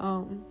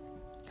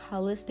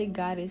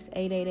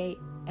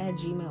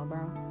 holisticgoddess888@gmail,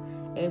 bro.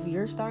 If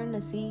you're starting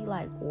to see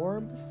like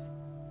orbs,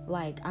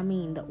 like, I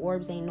mean, the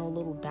orbs ain't no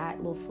little dot,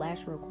 little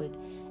flash real quick.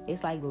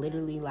 It's like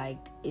literally like,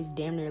 it's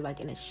damn near like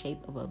in the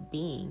shape of a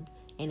being,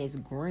 and it's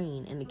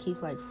green, and it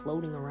keeps like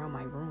floating around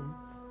my room,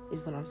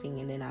 is what I'm seeing.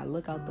 And then I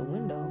look out the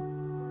window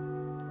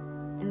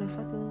and the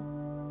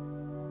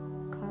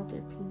fucking clouds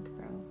are pink,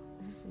 bro.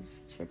 This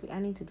is trippy. I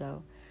need to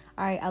go.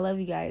 Alright, I love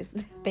you guys.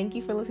 Thank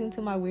you for listening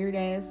to my weird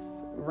ass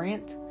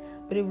rant,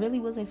 but it really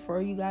wasn't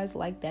for you guys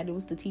like that. It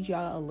was to teach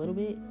y'all a little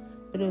bit,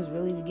 but it was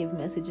really to give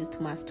messages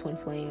to my twin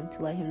flame,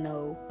 to let him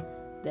know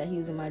that he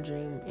was in my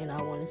dream, and I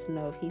wanted to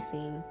know if he's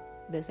seen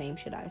the same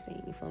shit I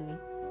seen, you feel me?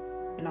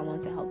 And I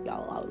wanted to help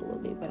y'all out a little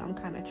bit, but I'm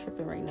kind of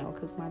tripping right now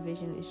because my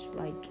vision is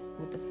like,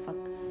 what the fuck?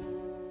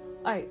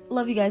 Alright,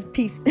 love you guys.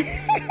 Peace.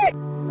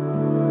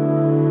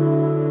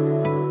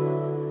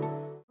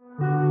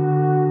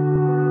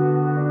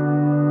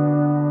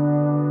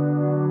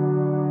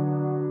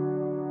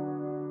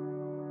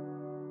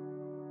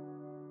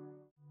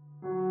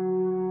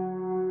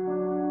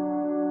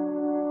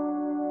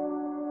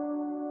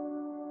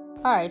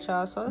 Alright,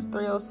 y'all, so it's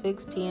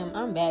 3:06 p.m.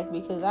 I'm back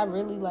because I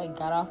really like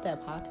got off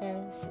that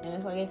podcast, and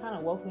it's like it kind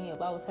of woke me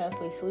up. I was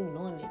halfway asleep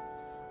doing it,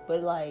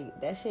 but like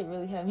that shit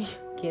really had me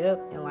get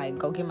up and like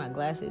go get my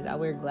glasses. I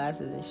wear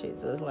glasses and shit,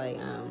 so it's like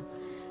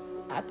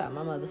I thought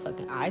my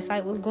motherfucking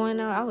eyesight was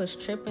going out. I was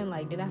tripping,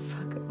 like, did I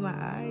fuck up my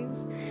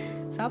eyes?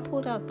 So I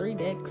pulled out 3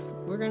 decks.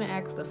 We're gonna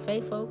ask the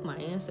Fae folk, my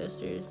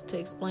ancestors, to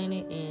explain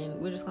it, and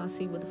we're just gonna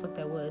see what the fuck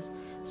that was.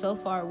 So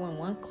far, when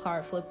one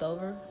card flipped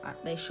over,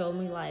 they showed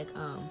me like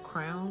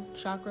crown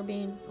chakra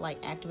being like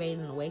activated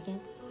and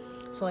awakened.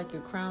 So like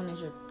your crown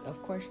is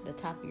of course the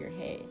top of your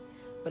head,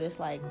 but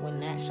it's like when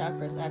that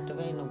chakra is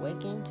activated and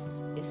awakened,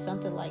 it's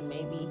something like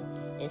maybe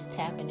it's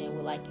tapping in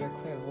with like your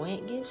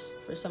clairvoyant gifts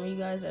for some of you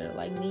guys that are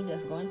like me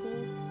that's going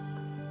through this,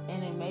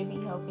 and it may be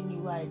helping you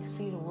like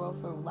see the world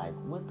for like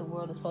what the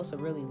world is supposed to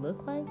really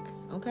look like.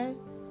 Okay,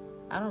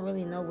 I don't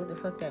really know what the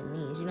fuck that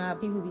means. You know how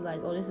people be like,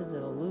 oh, this is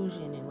an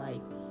illusion, and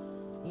like,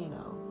 you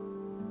know,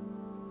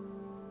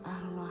 I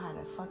don't know how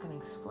to fucking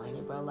explain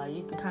it, bro. Like,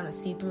 you can kind of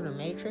see through the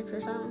matrix or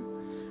something.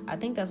 I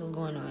think that's what's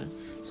going on.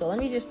 So let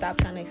me just stop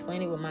trying to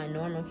explain it with my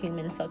normal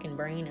human fucking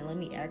brain, and let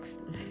me ask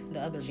the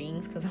other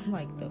beings, because I'm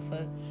like, the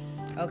fuck.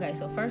 Okay,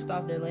 so first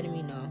off, they're letting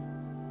me know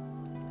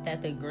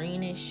that the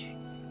greenish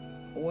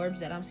orbs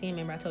that I'm seeing,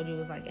 remember I told you it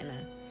was like in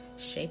a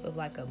shape of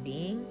like a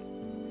being,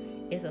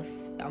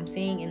 I'm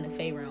seeing in the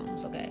Fae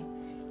realms. Okay,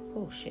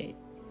 oh shit.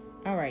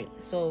 All right,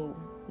 so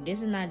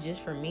this is not just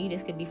for me,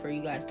 this could be for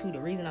you guys too.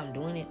 The reason I'm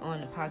doing it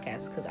on the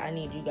podcast is because I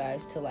need you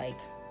guys to like,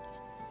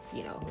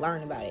 you know,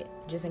 learn about it,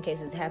 just in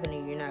case it's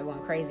happening, you're not going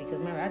crazy. Because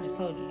remember, I just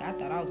told you, I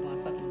thought I was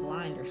going fucking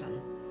blind or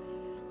something.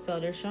 So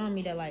they're showing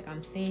me that, like,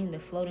 I'm seeing the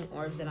floating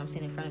orbs that I'm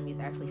seeing in front of me is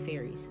actually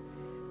fairies.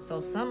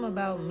 So something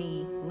about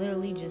me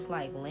literally just,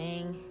 like,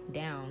 laying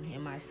down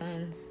in my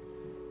son's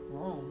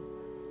room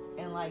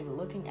and, like,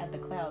 looking at the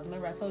clouds.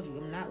 Remember, I told you,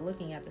 I'm not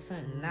looking at the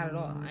sun. Not at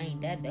all. I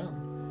ain't that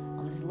dumb.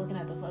 I'm just looking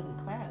at the fucking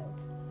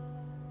clouds.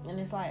 And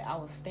it's like I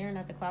was staring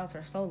at the clouds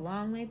for so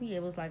long, maybe.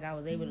 It was like I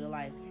was able to,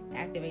 like,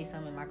 activate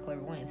some of my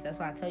clairvoyance. That's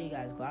why I tell you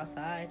guys, go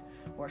outside.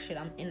 Or shit,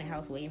 I'm in the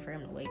house waiting for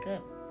him to wake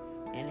up.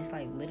 And it's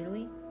like,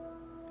 literally,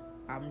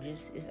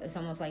 it's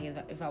almost like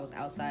if I was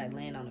outside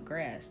laying on the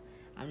grass.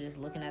 I'm just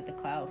looking at the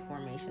cloud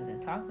formations and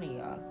talking to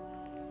y'all.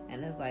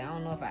 And it's like, I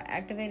don't know if I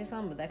activated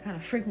something, but that kind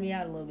of freaked me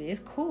out a little bit.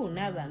 It's cool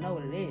now that I know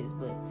what it is.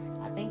 But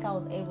I think I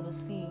was able to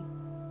see,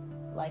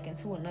 like,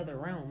 into another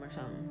realm or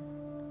something.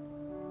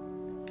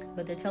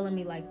 But they're telling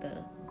me, like,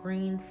 the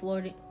green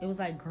floating, it was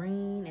like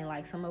green and,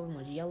 like, some of them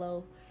was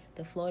yellow.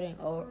 The floating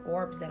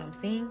orbs that I'm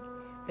seeing,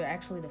 they're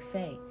actually the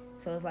Fae.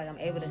 So it's like I'm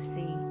able to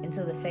see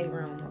into the Fae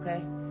realm,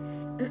 okay?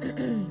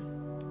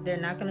 They're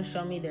not going to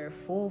show me their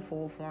full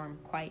form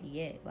quite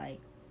yet. Like,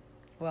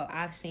 well,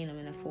 I've seen them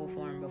in a full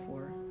form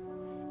before.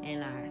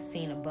 And I've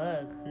seen a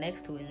bug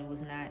next to it, and it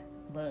was not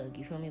bug.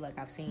 You feel me? Like,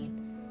 I've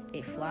seen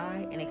it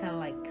fly, and it kind of,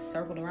 like,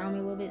 circled around me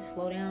a little bit,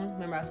 slow down.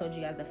 Remember I told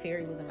you guys the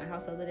fairy was in my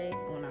house the other day?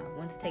 When I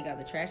went to take out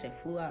the trash, it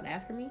flew out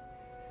after me.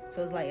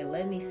 So it's like it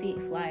let me see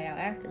it fly out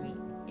after me.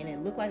 And it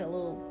looked like a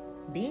little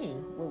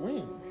being with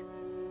wings.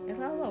 And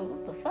so I was like,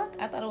 what the fuck?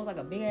 I thought it was like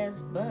a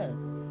big-ass bug.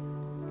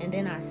 And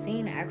then I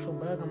seen an actual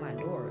bug on my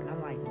door. And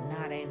I'm like,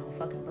 nah, that ain't no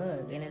fucking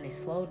bug. And then it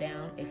slowed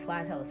down. It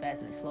flies hella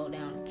fast, and it slowed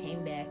down. It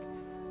came back,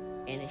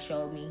 and it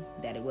showed me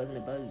that it wasn't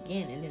a bug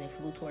again. And then it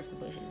flew towards the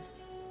bushes.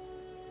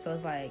 So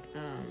it's like,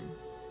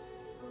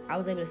 I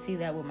was able to see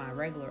that with my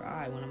regular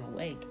eye when I'm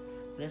awake.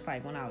 But it's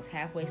like when I was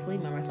halfway asleep,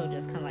 remember I told you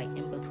it's kind of like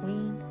in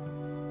between.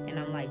 And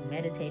I'm like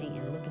meditating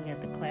and looking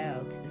at the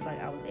clouds. It's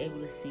like I was able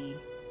to see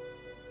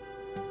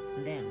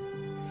them.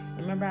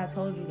 And remember I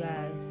told you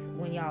guys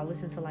when y'all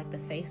listen to like the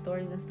Fae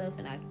stories and stuff,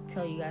 and I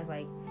tell you guys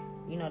like,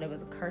 you know, there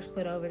was a curse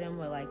put over them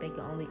where like they could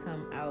only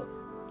come out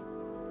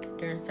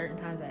during certain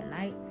times at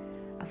night.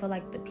 I feel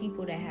like the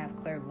people that have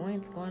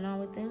clairvoyance going on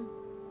with them,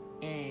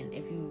 and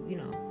if you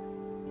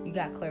know, you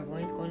got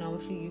clairvoyance going on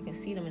with you, you can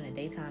see them in the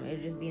daytime.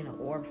 It'll just be in an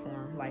orb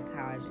form, like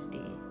how I just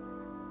did.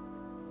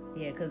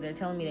 Yeah, because they're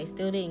telling me they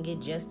still didn't get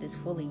justice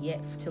fully yet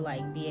to,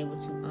 like, be able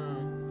to,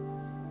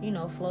 you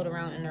know, float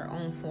around in their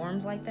own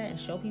forms like that and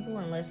show people,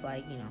 unless,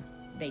 like, you know,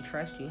 they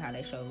trust you how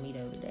they showed me the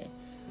other day.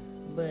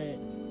 But,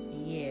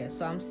 yeah,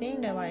 so I'm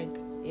seeing that, like,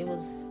 it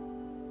was,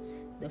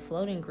 the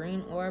floating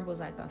green orb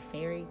was, like, a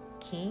fairy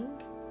king.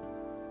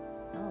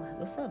 Oh,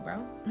 what's up,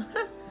 bro?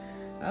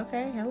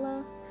 Okay,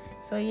 hello.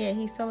 So, yeah,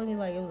 he's telling me,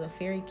 like, it was a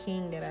fairy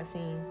king that I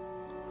seen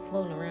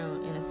floating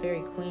around, and a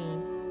fairy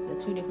queen,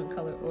 the two different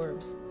colored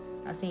orbs.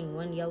 I seen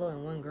one yellow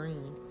and one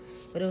green.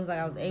 But it was like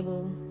I was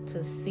able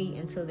to see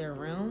into their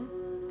realm,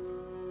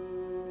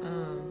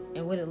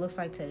 and what it looks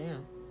like to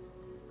them.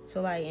 So,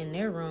 like, in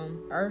their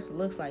room, Earth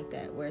looks like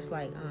that, where it's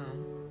like,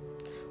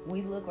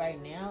 we look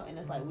right now, and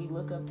it's like we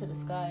look up to the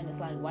sky, and it's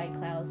like white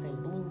clouds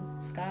and blue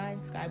sky,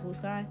 blue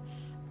sky.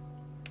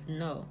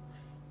 No.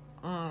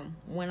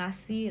 When I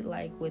see it,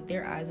 like, with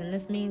their eyes, and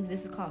this means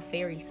this is called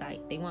fairy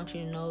sight. They want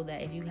you to know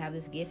that if you have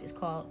this gift, it's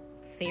called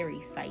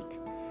fairy sight.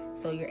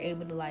 So you're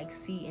able to, like,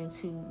 see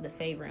into the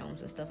Fae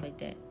realms and stuff like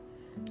that.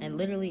 And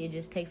literally, it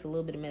just takes a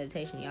little bit of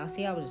meditation. Y'all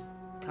see, I was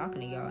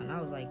talking to y'all, and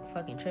I was, like,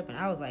 fucking tripping.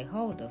 I was like,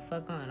 hold the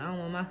fuck on. I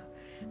don't want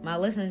my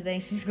listeners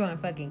think she's going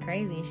fucking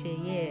crazy and shit.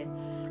 Yeah,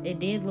 it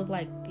did look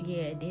like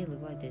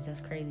this. That's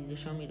crazy.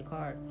 Just show me the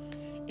card.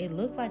 It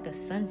looked like a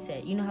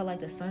sunset. You know how, like,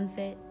 the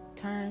sunset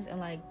turns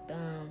and, like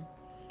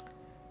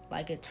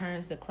it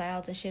turns the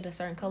clouds and shit a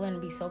certain color and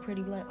it'd be so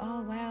pretty. Be like,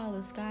 oh, wow,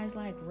 the sky's,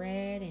 like,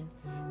 red and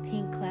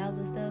pink clouds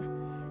and stuff.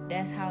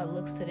 That's how it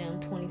looks to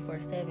them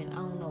 24/7. I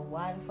don't know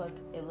why the fuck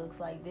it looks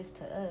like this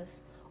to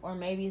us. Or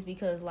maybe it's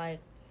because, like,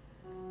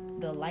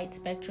 the light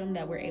spectrum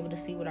that we're able to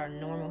see with our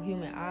normal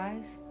human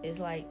eyes is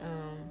like,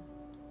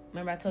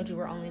 remember I told you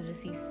we're only to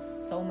see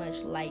so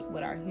much light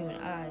with our human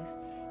eyes.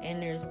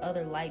 And there's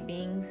other light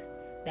beings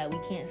that we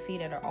can't see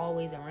that are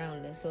always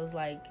around us. So it's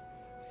like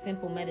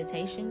simple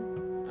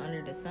meditation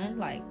under the sun,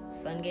 like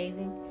sun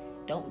gazing.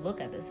 Don't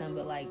look at the sun,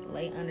 but, like,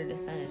 lay under the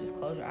sun and just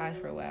close your eyes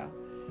for a while.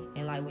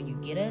 And, like, when you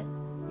get up,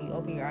 when you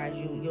open your eyes,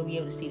 you'll be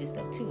able to see this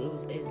stuff too.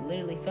 It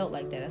literally felt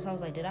like that. That's why I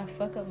was like, did I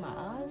fuck up my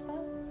eyes, bro?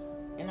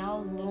 And all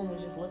I was doing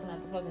was just looking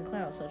at the fucking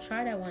clouds. So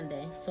try that one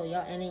day. So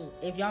y'all, and then,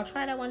 if y'all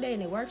try that one day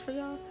and it works for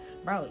y'all,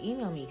 bro,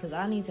 email me, because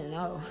I need to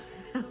know.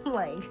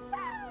 Like,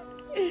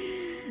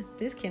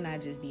 this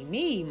cannot just be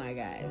me, my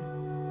guy.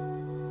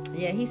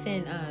 Yeah, he's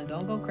saying,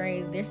 don't go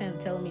crazy. They're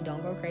telling me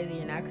don't go crazy.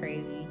 You're not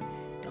crazy.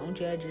 Don't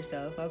judge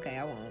yourself. Okay,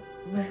 I won't.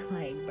 But,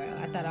 like, bro,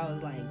 I thought I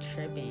was, like,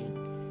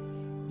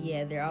 tripping.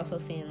 Yeah, they're also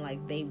saying,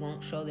 like, they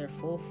won't show their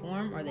full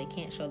form, or they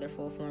can't show their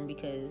full form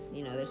because,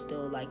 you know, they're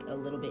still, like, a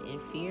little bit in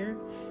fear.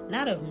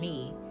 Not of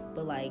me,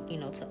 but, like, you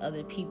know, to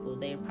other people.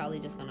 They're probably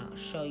just going to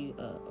show you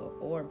a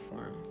orb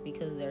form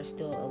because they're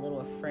still a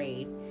little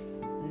afraid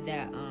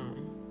that,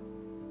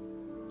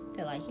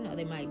 that, like, you know,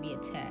 they might be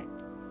attacked.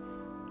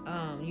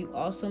 You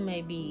also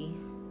may be,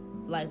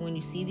 like, when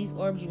you see these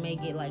orbs, you may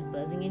get, like,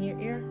 buzzing in your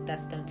ear.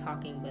 That's them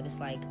talking, but it's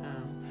like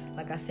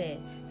I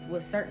said,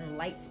 with certain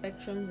light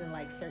spectrums and,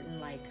 like, certain,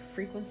 like,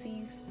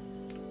 frequencies,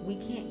 we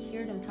can't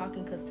hear them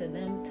talking because to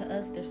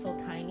us, they're so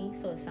tiny,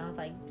 so it sounds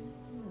like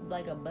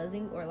a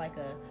buzzing or like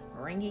a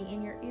ringing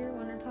in your ear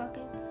when they're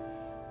talking.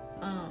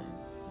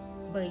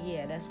 But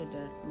yeah, that's what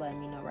they're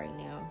letting me know right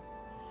now.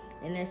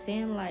 And they're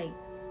saying, like,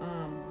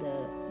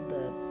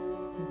 the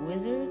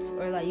wizards,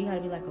 or like you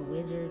gotta be like a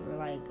wizard or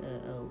like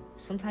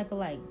some type of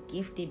like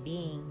gifted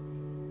being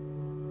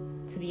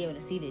to be able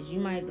to see this. You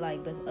might,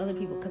 like, the other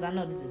people, because I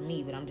know this is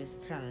me, but I'm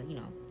just trying to, you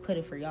know, put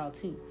it for y'all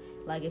too.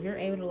 Like, if you're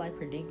able to, like,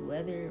 predict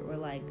weather, or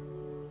like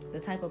the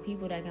type of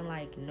people that can,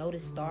 like,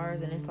 notice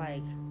stars, and it's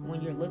like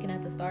when you're looking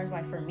at the stars,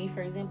 like for me,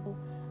 for example,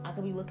 I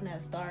could be looking at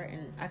a star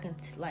and I can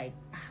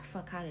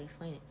how to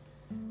explain it.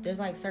 There's,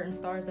 like, certain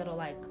stars that'll,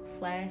 like,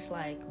 flash,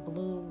 like,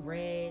 blue,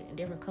 red, and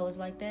different colors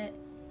like that.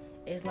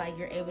 It's like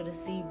you're able to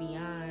see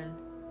beyond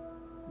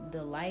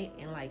the light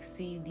and, like,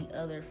 see the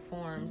other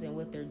forms and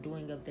what they're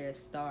doing up there as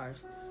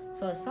stars.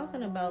 So it's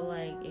something about,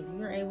 like, if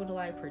you're able to,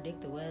 like,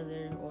 predict the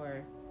weather,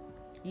 or,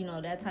 you know,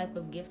 that type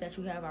of gift that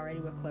you have already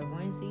with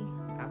clairvoyancy,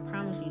 I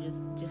promise you,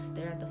 just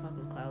stare at the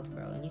fucking clouds,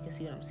 bro, and you can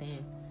see what I'm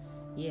saying.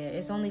 Yeah,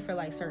 it's only for,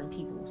 like, certain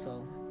people,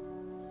 so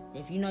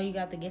if you know you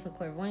got the gift of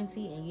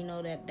clairvoyancy and you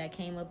know that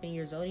came up in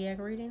your zodiac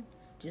reading,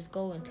 just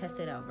go and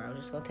test it out, bro.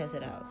 Just go test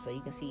it out so you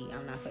can see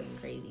I'm not fucking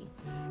crazy.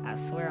 I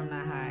swear I'm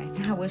not high.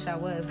 I wish I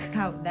was,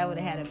 because that would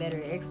have had a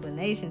better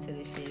explanation to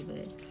this shit.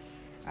 But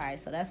alright,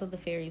 so that's what the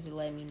fairies would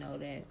let me know,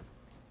 that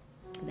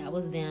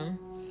was them.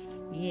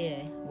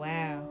 Yeah,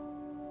 wow.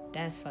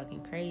 That's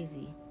fucking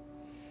crazy.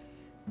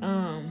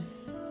 I'm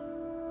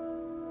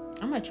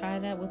gonna try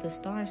that with the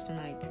stars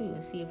tonight too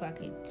and see if I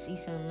could see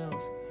something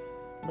else.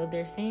 But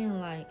they're saying,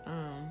 like,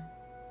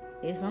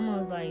 it's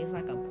almost like it's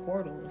like a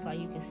portal. It's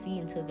like you can see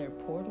into their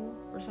portal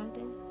or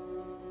something.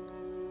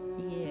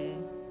 Yeah.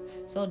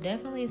 So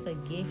definitely it's a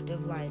gift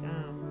of, like,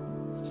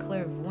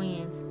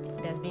 clairvoyance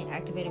that's being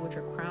activated with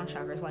your crown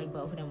chakras, like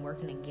both of them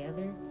working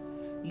together.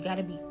 You got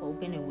to be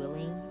open and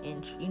willing,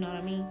 and you know what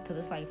I mean? Because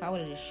it's like, if I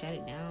would have just shut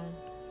it down,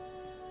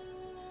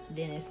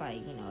 then it's like,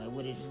 you know, it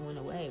would have just went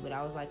away. But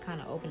I was, like,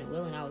 kind of open and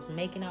willing. I was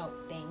making out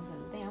things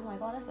and things. I'm like,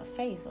 oh, that's a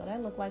face. Oh,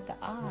 that looked like the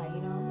eye.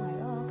 You know, I'm like,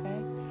 oh, okay.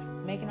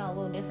 Making out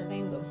little different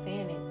things. I'm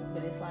saying it.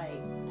 But it's like,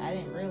 I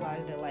didn't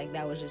realize that, like,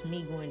 that was just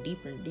me going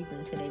deeper and deeper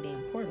into that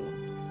damn portal.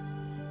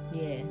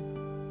 Yeah.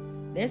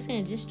 They're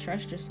saying just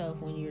trust yourself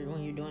when you're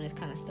doing this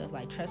kind of stuff.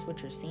 Like, trust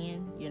what you're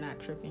seeing. You're not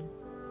tripping.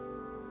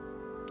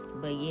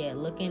 But yeah,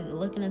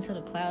 looking into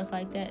the clouds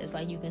like that, it's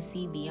like you can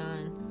see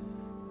beyond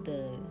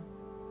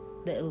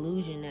the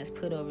illusion that's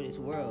put over this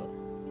world.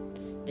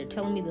 They're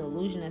telling me the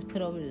illusion that's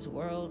put over this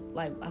world,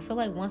 like, I feel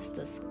like once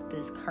this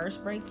curse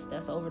breaks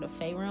that's over the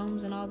Fey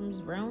realms and all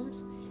these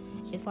realms,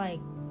 it's like,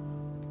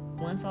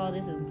 once all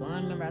this is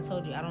gone, remember I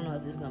told you, I don't know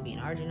if this is going to be in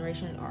our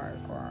generation or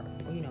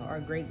you know, our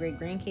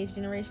great-great-grandkids'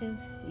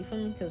 generations, you feel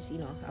me? Because, you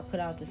know, I put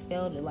out the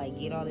spell to, like,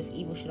 get all this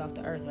evil shit off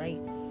the earth,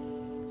 right?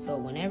 So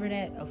whenever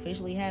that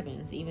officially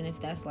happens, even if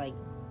that's, like,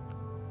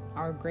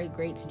 our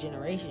great-greats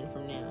generation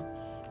from now,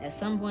 at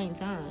some point in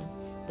time,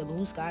 the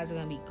blue skies are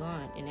going to be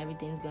gone, and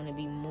everything's going to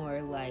be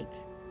more like,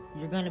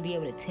 you're going to be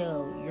able to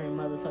tell you're in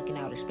motherfucking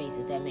outer space,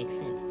 if that makes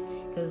sense.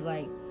 Because,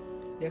 like,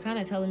 they're kind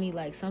of telling me,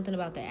 like, something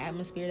about the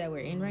atmosphere that we're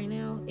in right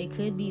now. It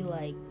could be,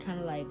 like, kind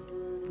of like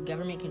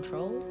government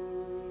controlled.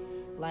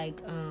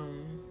 Like,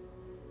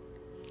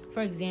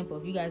 for example,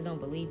 if you guys don't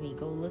believe me,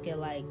 go look at,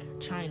 like,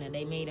 China.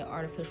 They made an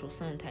artificial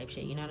sun type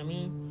shit, you know what I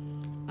mean?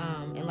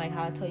 And like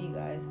how I told you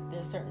guys,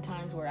 there's certain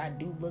times where I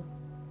do look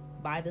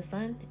by the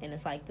sun, and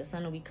it's like the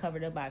sun will be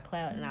covered up by a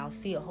cloud, and I'll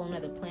see a whole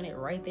nother planet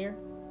right there.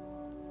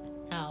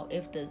 Now,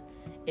 if the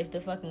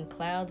fucking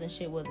clouds and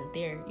shit wasn't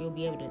there, you'll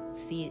be able to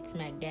see it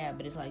smack dab.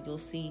 But it's like you'll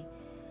see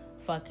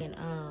fucking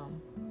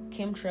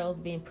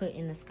chemtrails being put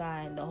in the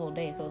sky the whole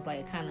day. So it's like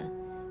it kind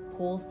of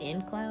pulls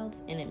in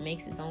clouds, and it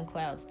makes its own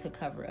clouds to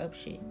cover up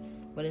shit.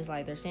 But it's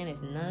like they're saying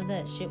if none of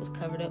that shit was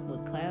covered up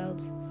with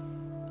clouds,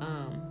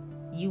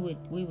 we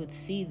would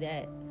see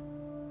that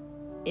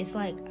it's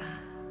like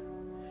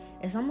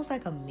it's almost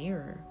like a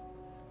mirror.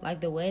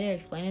 Like, the way they're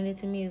explaining it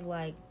to me is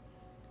like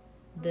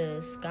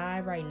the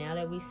sky right now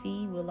that we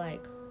see with,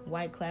 like,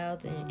 white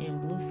clouds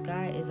and blue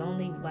sky is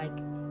only, like,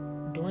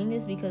 doing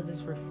this because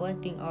it's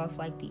reflecting off,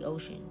 like, the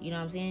ocean. You know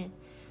what I'm saying?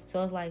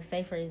 So it's like,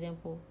 say, for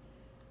example,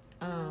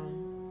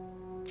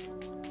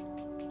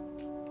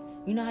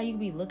 you know how you can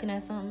be looking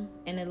at something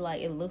and it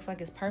looks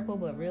like it's purple,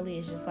 but really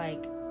it's just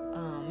like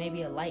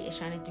maybe a light is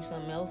shining through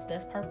something else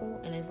that's purple,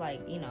 and it's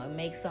like, you know, it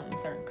makes something a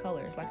certain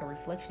color. It's like a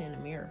reflection in a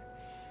mirror.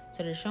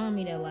 So they're showing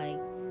me that, like,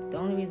 the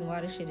only reason why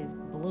this shit is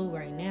blue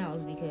right now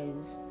is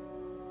because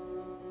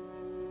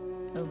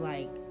of,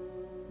 like,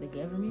 the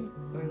government,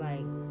 or,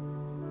 like,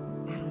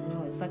 I don't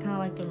know. It's like kind of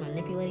like they're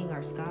manipulating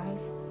our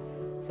skies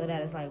so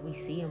that it's like we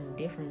see them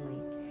differently.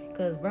 Because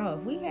Cause bro,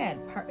 if we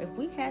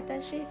had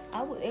that shit,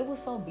 it was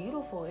so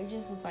beautiful. It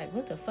just was like,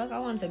 what the fuck? I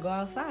wanted to go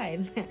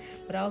outside,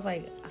 but I was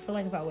like, I feel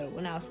like if I would have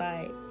went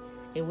outside,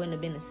 it wouldn't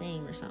have been the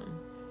same or something.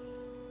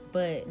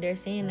 But they're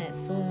saying that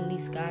soon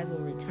these skies will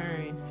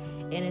return,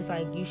 and it's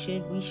like we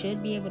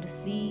should be able to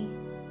see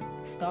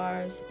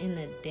stars in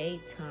the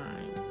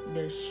daytime.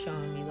 They're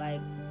showing me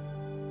like,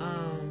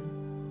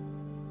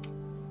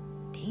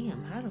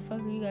 damn, how the fuck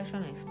are you guys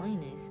trying to explain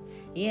this?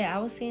 Yeah, I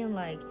was seeing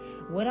like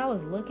what I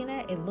was looking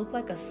at. It looked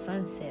like a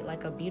sunset,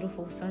 like a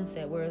beautiful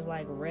sunset, where it's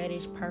like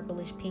reddish,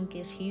 purplish,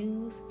 pinkish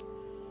hues.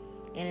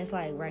 And it's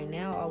like right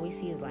now all we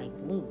see is like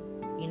blue,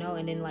 you know.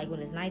 And then like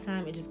when it's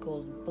nighttime, it just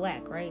goes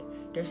black, right?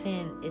 They're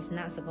saying it's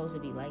not supposed to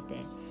be like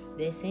that.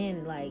 They're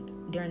saying like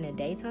during the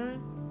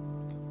daytime,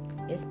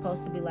 it's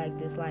supposed to be like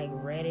this like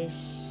reddish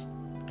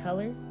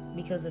color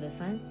because of the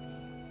sun.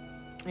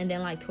 And then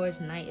like towards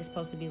night, it's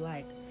supposed to be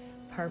like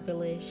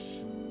purplish,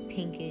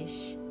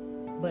 pinkish,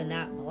 but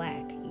not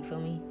black. You feel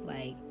me?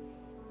 Like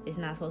it's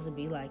not supposed to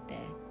be like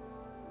that.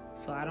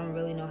 So I don't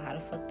really know how the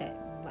fuck that,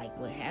 like,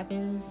 what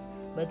happens.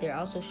 But they're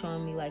also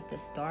showing me like the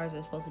stars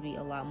are supposed to be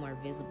a lot more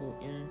visible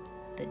in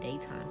the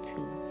daytime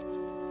too.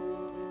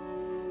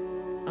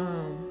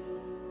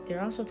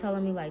 They're also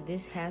telling me like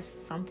this has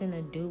something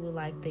to do with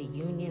like the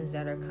unions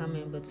that are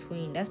coming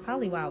between. That's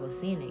probably why I was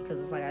seeing it, because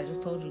it's like I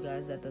just told you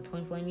guys that the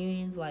twin flame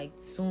unions, like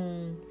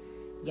soon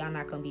y'all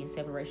not gonna be in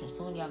separation.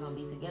 Soon y'all gonna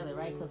be together,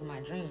 right? Because of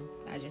my dream,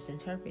 I just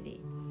interpreted.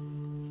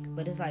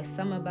 But it's like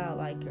something about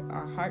like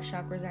our heart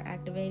chakras are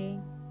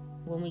activating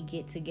when we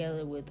get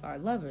together with our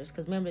lovers.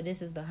 Because remember,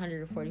 this is the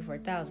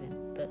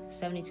 144,000, the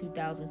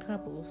 72,000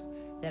 couples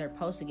that are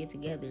supposed to get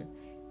together,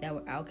 that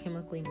were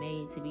alchemically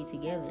made to be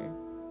together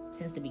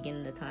since the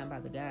beginning of time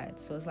by the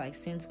gods. So it's like,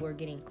 since we're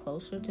getting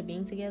closer to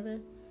being together,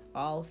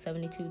 all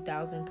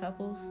 72,000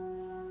 couples,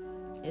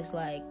 it's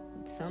like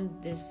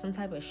there's some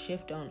type of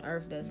shift on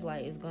earth that's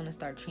like it's gonna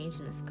start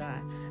changing the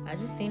sky. I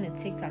just seen a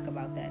TikTok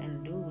about that, and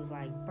the dude was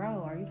like,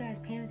 bro, are you guys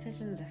paying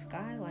attention to the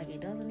sky? Like,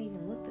 it doesn't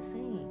even look the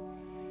same.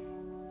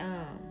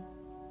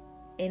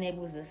 And it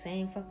was the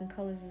same fucking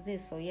colors as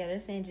this. So yeah, they're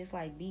saying just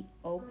like be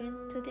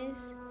open to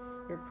this.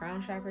 Your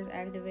crown chakra is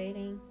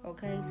activating,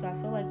 okay? So I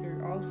feel like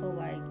you're also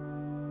like,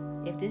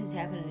 if this is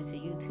happening to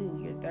you too,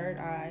 your third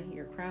eye,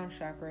 your crown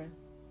chakra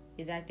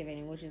is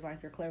activating, which is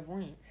like your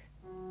clairvoyance.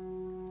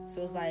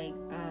 So it's like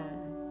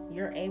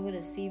you're able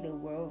to see the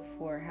world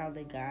for how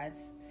the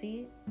gods see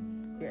it.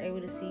 You're able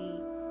to see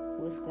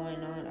what's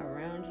going on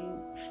around you,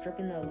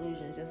 stripping the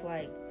illusions. It's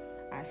like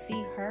I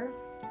see her,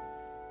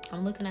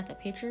 I'm looking at the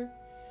picture,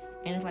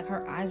 and it's like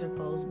her eyes are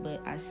closed,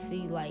 but I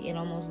see like it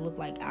almost look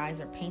like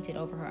eyes are painted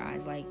over her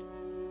eyes, like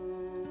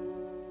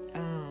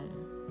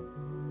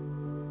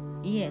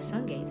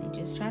sun gazing.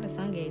 Just try to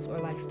sun gaze or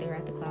like stare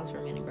at the clouds for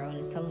a minute, bro, and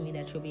it's telling me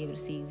that you'll be able to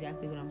see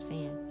exactly what I'm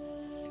saying.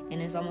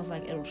 And it's almost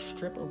like it'll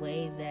strip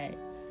away that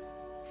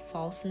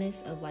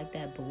falseness of like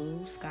that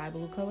blue, sky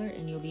blue color,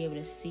 and you'll be able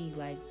to see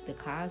like the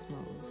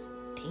cosmos.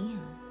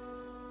 Damn,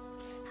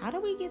 how do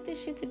we get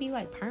this shit to be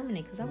like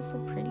permanent? Because that was so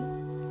pretty.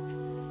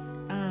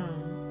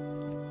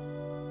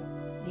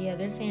 Yeah,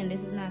 they're saying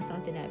this is not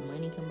something that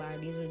money can buy.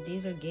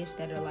 These are gifts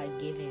that are like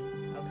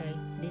given, okay?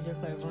 These are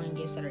clairvoyant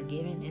gifts that are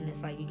given, and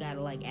it's like you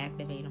gotta like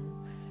activate them,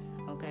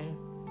 okay?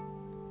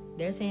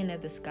 They're saying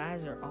that the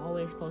skies are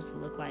always supposed to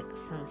look like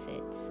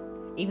sunsets.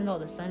 Even though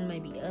the sun may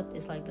be up,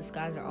 it's like the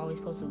skies are always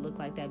supposed to look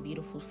like that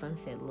beautiful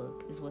sunset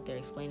look, is what they're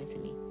explaining to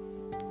me.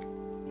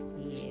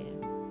 Yeah.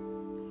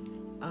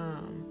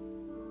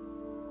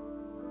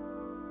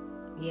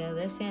 Yeah,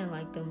 they're saying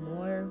like the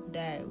more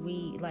that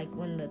we, like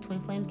when the twin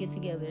flames get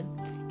together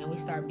and we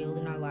start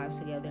building our lives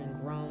together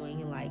and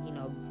growing and like, you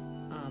know,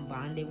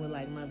 bonding with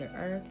like Mother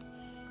Earth,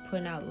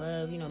 putting out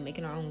love, you know,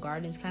 making our own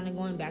gardens, kind of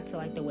going back to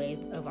like the way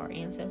of our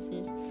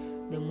ancestors.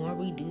 The more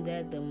we do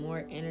that, the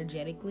more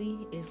energetically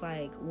it's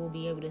like we'll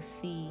be able to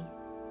see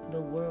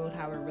the world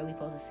how we're really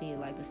supposed to see it.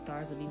 Like the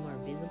stars will be more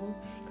visible,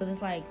 because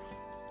it's like,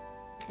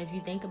 if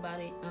you think about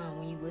it,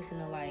 when you listen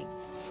to like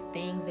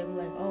things, they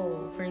were like,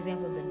 oh, for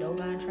example, the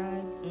Dogon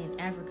tribe in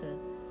Africa,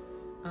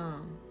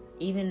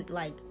 even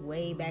like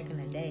way back in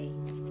the day,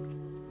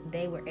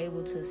 they were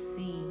able to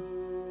see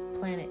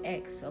Planet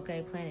X,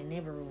 okay, Planet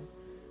Nibiru,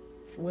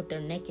 with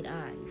their naked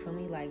eye. You feel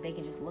me? Like they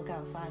can just look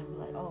outside and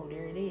be like, oh,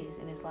 there it is.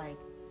 And it's like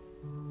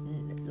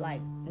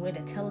with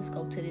a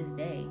telescope to this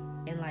day,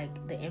 and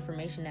like the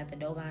information that the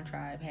Dogon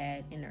tribe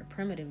had in their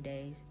primitive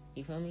days.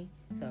 You feel me?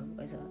 So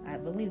I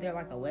believe they're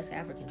like a West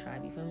African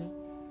tribe. You feel me?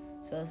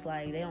 So it's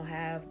like they don't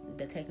have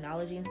the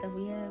technology and stuff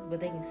we have,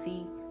 but they can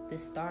see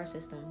this star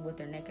system with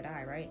their naked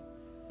eye, right?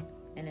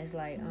 And it's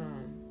like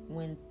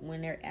when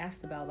they're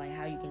asked about like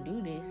how you can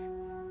do this,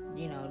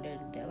 you know,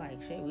 they're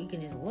like, shit, we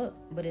can just look.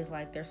 But it's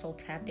like they're so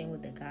tapped in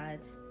with the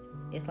gods,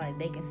 it's like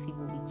they can see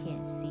what we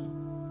can't see.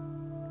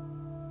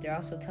 They're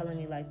also telling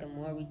me like the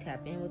more we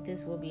tap in with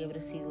this, we'll be able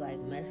to see like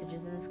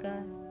messages in the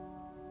sky.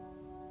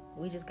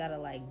 We just gotta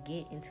like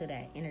get into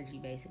that energy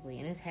basically,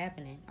 and it's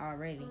happening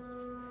already.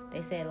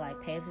 They said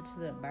like pay attention to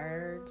the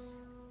birds.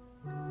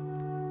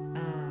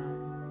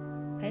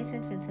 Pay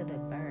attention to the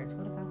birds.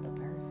 What about the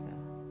birds though?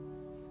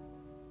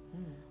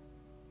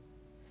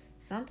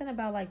 something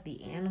about like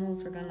the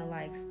animals are gonna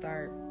like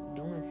start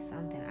doing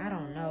something. I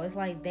don't know. It's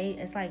like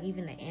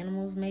even the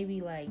animals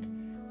maybe like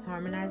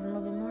harmonizing a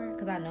little bit more,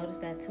 because I noticed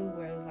that too,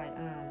 where it was like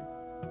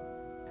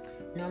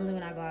normally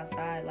when I go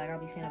outside, like I'll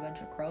be seeing a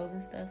bunch of crows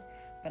and stuff,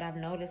 but I've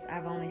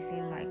only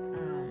seen like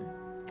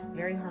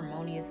very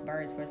harmonious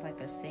birds where it's like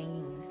they're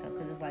singing and stuff,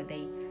 because it's like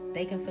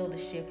they can feel the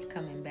shift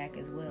coming back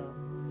as well.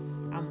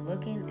 I'm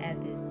looking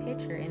at this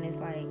picture and it's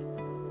like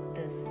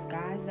the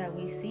skies that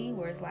we see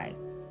where it's like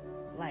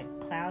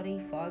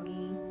cloudy, foggy,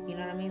 you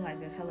know what I mean?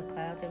 Like there's hella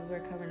clouds everywhere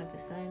covering up the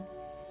sun.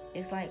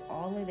 It's like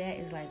all of that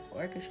is like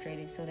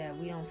orchestrated so that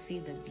we don't see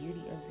the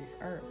beauty of this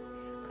earth.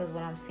 Because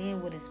what I'm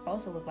seeing, what it's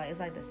supposed to look like, it's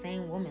like the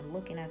same woman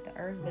looking at the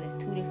earth, but it's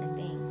two different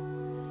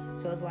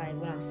things. So it's like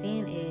what I'm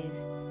seeing is,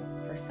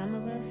 for some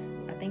of us,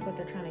 I think what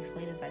they're trying to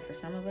explain is like for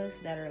some of us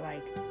that are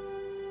like,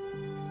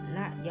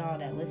 not y'all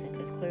that listen,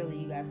 because clearly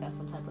you guys got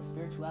some type of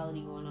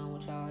spirituality going on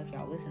with y'all if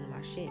y'all listen to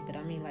my shit, but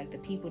I mean like the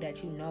people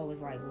that you know is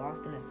like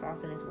lost in the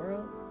sauce in this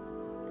world.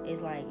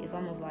 It's like, it's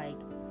almost like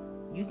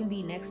you can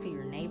be next to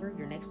your neighbor,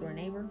 your next door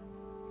neighbor,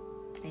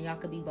 and y'all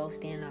could be both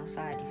standing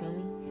outside, you feel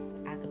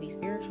me? I could be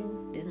spiritual,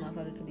 this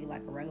motherfucker could be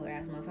like a regular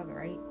ass motherfucker,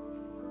 right?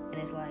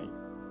 And it's like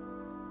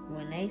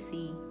when they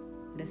see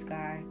the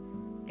sky,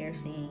 they're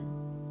seeing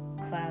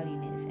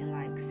cloudiness and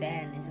like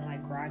sadness and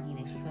like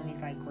grogginess, you feel me?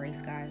 It's like gray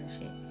skies and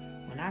shit.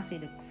 When I see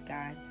the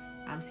sky,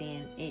 I'm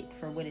seeing it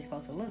for what it's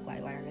supposed to look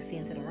like. Like I can see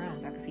into the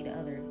realms. I can see the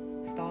other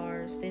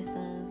stars,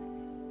 systems.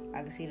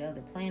 I can see the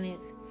other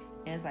planets.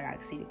 And it's like I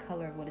can see the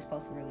color of what it's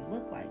supposed to really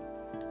look like.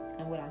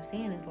 And what I'm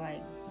seeing is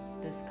like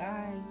the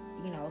sky,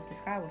 you know, if the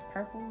sky was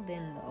purple,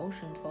 then the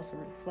ocean's supposed to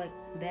reflect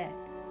that.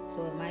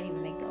 So it might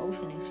even make the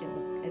ocean and shit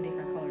look a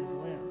different color as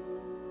well.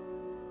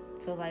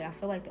 So it's like I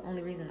feel like the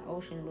only reason the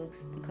ocean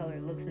looks the color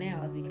it looks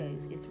now is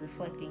because it's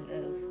reflecting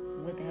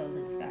of what the hell's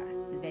in the sky.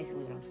 Is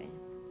basically what I'm saying.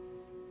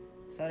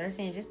 So they're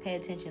saying just pay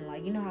attention.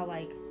 Like, you know how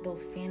like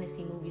those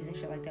fantasy movies and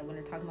shit like that, when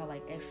they're talking about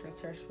like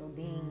extraterrestrial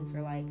beings,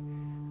 or like,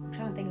 I'm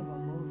trying to think of a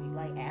movie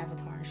like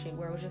Avatar and shit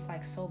where it was just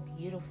like so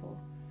beautiful.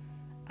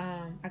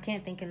 I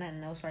can't think of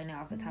nothing else right now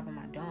off the top of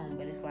my dome,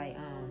 but it's like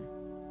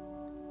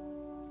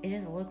it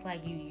just looked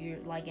like you're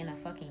like in a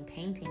fucking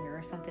painting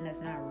or something that's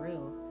not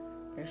real.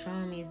 They're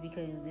showing me it's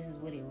because this is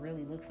what it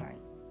really looks like.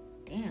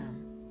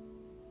 Damn.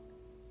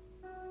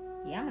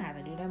 Yeah, I'm gonna have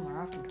to do that more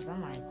often, because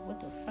I'm like, what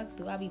the fuck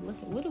do I be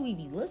looking? What do we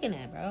be looking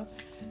at, bro?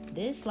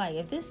 This, like,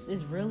 if this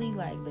is really,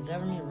 like, the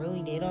government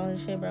really did all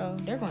this shit, bro,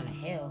 they're going to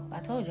hell.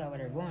 I told y'all where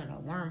they're going, a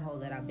wormhole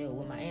that I built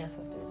with my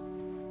ancestors.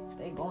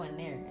 They go in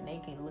there, and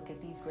they can look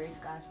at these gray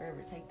skies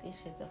forever. Take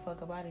this shit the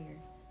fuck up out of here.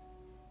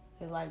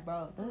 It's like,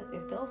 bro,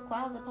 if those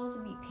clouds are supposed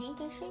to be pink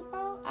and shit,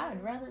 bro,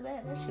 I'd rather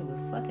that. That shit was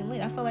fucking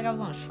lit. I felt like I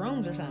was on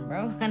shrooms or something,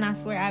 bro. And I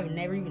swear, I've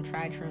never even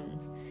tried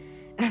shrooms.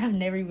 I've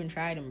never even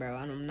tried them, bro.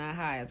 I'm not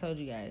high. I told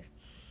you guys.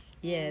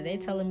 Yeah, they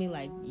telling me,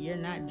 like, you're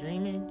not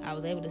dreaming. I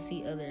was able to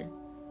see other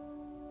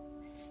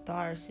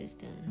star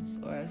systems.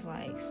 Or it's,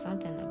 like,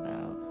 something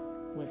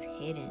about what's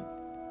hidden.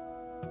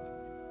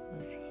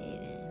 What's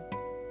hidden.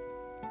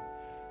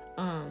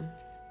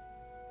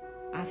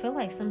 I feel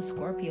like some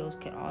Scorpios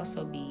could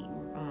also be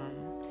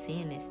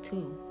seeing this,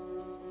 too.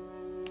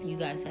 You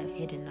guys have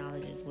hidden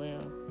knowledge as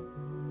well.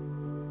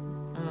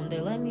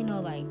 They're letting me know,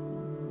 like,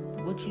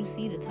 what you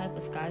see, the type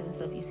of skies and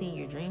stuff you see in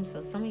your dreams. So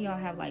some of y'all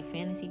have like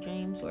fantasy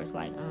dreams where it's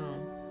like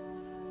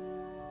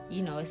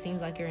you know, it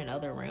seems like you're in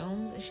other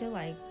realms and shit.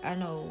 Like, I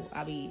know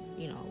I'll be,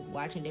 you know,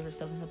 watching different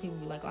stuff, and some people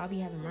be like, oh, I'll be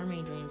having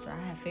mermaid dreams, or I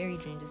have fairy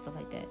dreams and stuff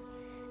like that.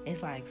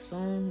 It's like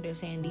soon they're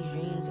saying these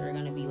dreams are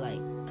gonna be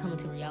like coming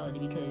to reality,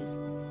 because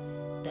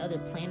the other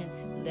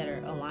planets that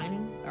are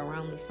aligning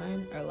around the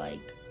sun are like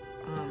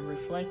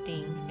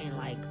reflecting and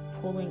like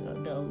pulling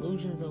the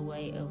illusions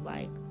away of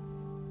like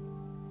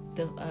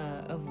the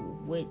of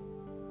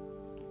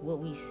what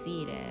we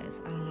see it as.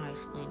 I don't know how to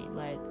explain it.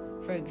 Like,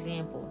 for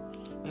example,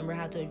 remember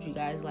how I told you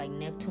guys like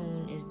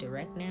Neptune is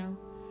direct now?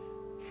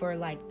 For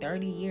like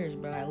 30 years,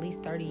 bro, at least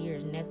 30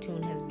 years,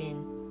 Neptune has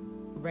been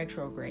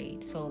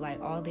retrograde. So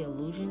like all the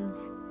illusions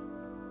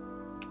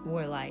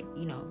were like,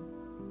 you know,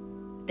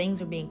 things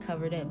were being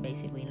covered up,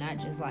 basically, not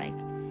just like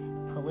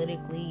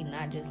politically,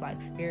 not just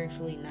like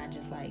spiritually, not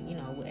just like, you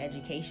know, with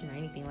education or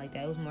anything like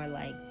that. It was more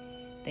like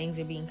things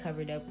are being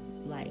covered up,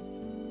 like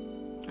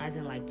as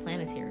in like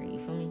planetary, you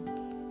feel me?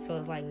 So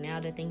it's like now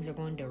that things are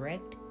going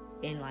direct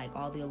and like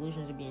all the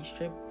illusions are being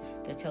stripped,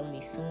 they're telling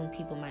me soon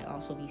people might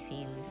also be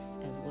seeing this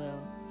as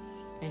well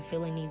and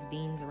feeling these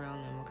beings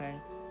around them, okay?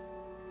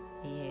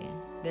 Yeah,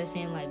 they're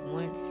saying like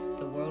once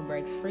the world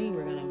breaks free,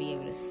 we're gonna be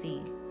able to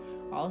see.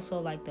 Also,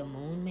 like the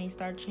moon may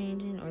start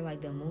changing, or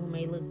like the moon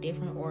may look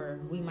different, or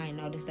we might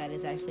notice that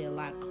it's actually a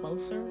lot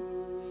closer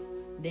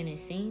than it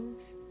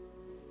seems.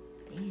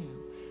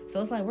 Damn.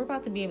 So it's like we're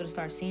about to be able to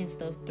start seeing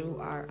stuff through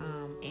our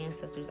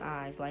ancestors'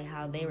 eyes, like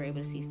how they were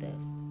able to see stuff.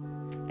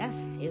 That's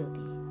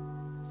filthy.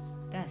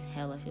 That's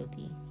hella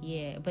filthy.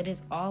 Yeah, but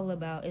it's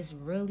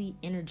really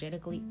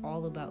energetically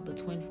all about the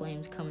twin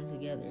flames coming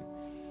together.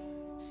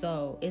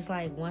 So it's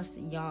like once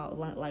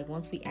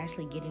we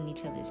actually get in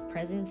each other's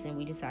presence and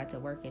we decide to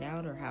work it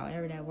out, or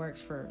however that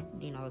works for,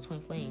 the twin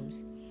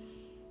flames,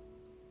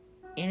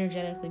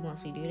 energetically,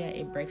 once we do that,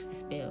 it breaks the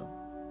spell.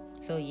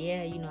 So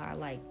yeah,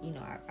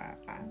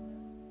 I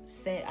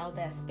set out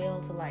that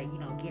spell to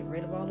get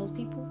rid of all those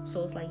people.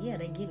 So it's like, yeah,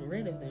 they're getting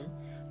rid of them,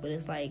 but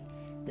it's like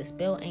the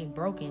spell ain't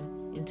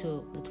broken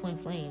until the twin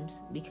flames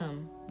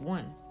become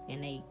one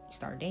and they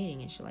start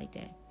dating and shit like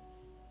that.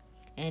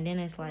 And then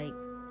it's like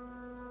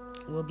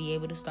we'll be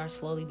able to start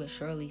slowly but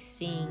surely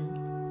seeing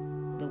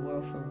the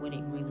world for what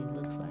it really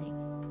looks like.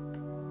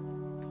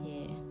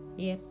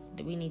 Yeah,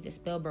 we need the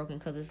spell broken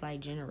because it's like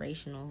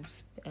generational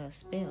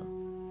spell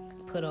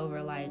put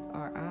over like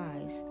our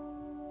eyes.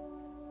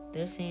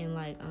 They're saying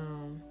like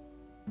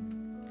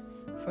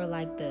for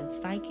like the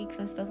psychics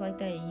and stuff like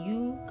that,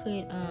 you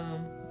could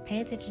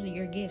pay attention to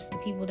your gifts. The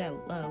people that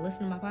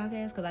listen to my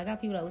podcast, because I got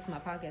people that listen to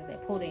my podcast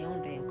that pull their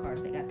own damn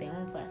cards. They got their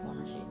own platform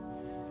and shit.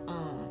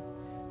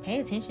 Pay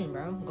attention,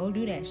 bro. Go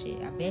do that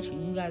shit. I bet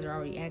you guys are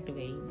already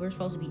activating. We're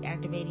supposed to be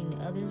activating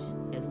the others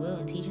as well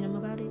and teaching them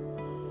about it.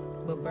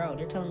 But bro,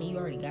 they're telling me you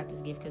already got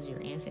this gift because of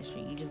your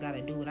ancestry. You just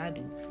gotta do what I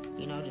do.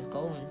 Just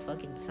go and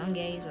fucking sun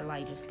gaze or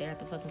just stare at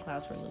the fucking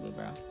clouds for a little bit,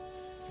 bro.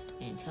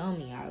 And tell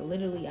me. I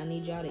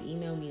need y'all to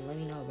email me and let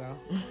me know, bro.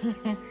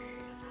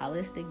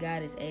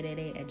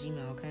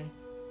 holisticgoddess888@gmail.com, okay?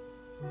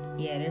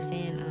 Yeah, they're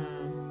saying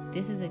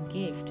this is a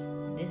gift.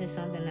 This is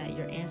something that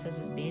your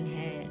ancestors been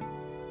had.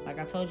 Like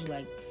I told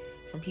you,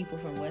 from people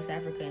from West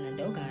Africa and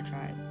the Dogon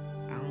tribe.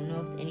 I don't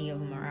know if any of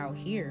them are out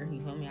here,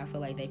 you feel me? I feel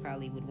like they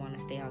probably would want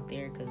to stay out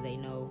there because they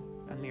know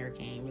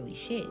America ain't really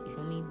shit, you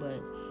feel me?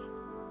 But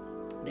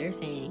they're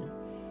saying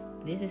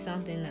this is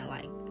something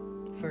that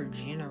for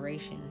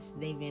generations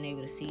they've been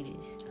able to see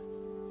this.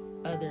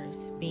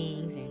 Others,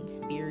 beings and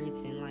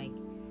spirits and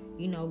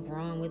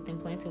growing with them,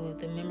 planting with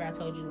them. Remember I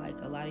told you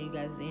a lot of you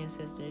guys'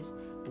 ancestors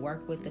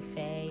work with the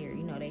Fae, or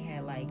they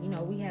had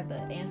we have the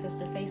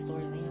ancestor face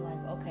stories, and you're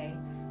like, okay,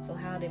 so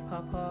how did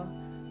Papa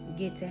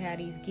get to have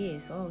these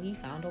gifts? Oh, he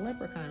found a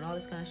leprechaun, all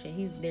this kind of shit.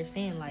 They're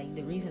saying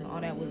the reason all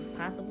that was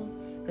possible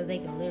because they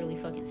can literally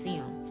fucking see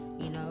them,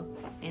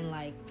 and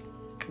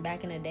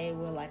back in the day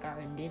where our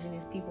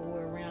indigenous people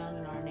were around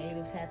and our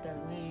natives had their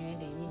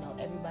land, and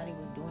everybody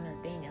was doing their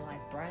thing and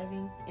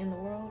thriving in the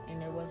world,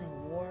 and there wasn't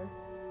war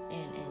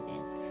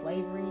and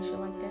slavery and shit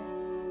like that.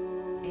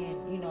 And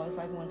it's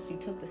once you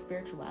took the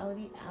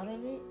spirituality out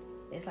of it,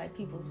 it's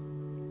people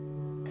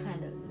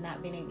kind of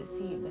not being able to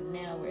see it, but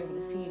now we're able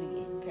to see it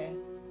again. Okay,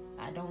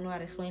 I don't know how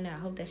to explain that. I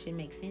hope that shit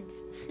makes sense.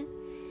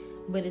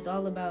 But it's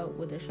all about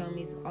what they're showing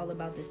me is all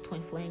about this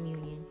twin flame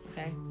union.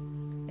 Okay,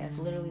 that's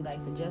literally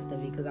the gist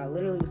of it, because I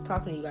literally was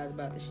talking to you guys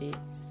about the shit,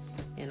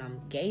 and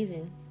I'm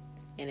gazing,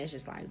 and it's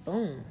just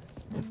boom.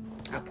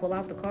 I pull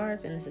out the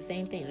cards, and it's the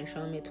same thing. They're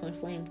showing me a twin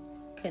flame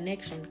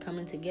connection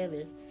coming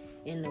together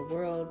in the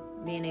world,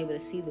 being able to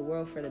see the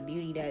world for the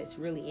beauty that is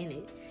really in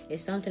it.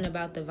 It's something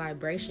about the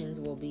vibrations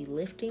will be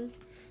lifting.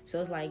 So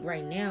it's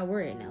right now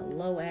we're in a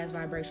low ass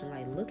vibration.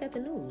 Look at the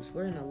news.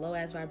 We're in a low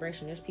ass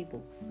vibration. There's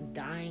people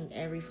dying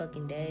every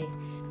fucking day.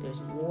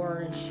 There's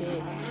war and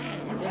shit.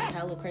 There's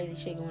hella crazy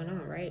shit going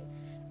on, right?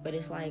 But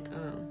it's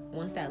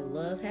once that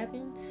love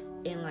happens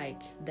and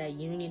that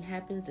union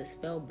happens, the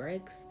spell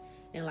breaks,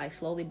 and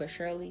slowly but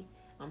surely,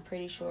 I'm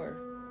pretty sure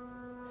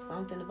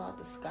something about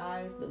the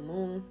skies, the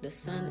moon, the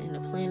sun, and the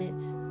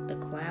planets, the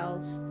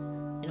clouds,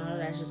 and all of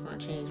that's just gonna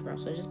change, bro.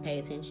 So just pay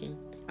attention.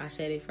 I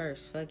said it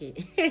first. Fuck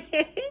it.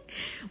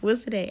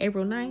 What's today?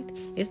 April 9th?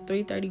 It's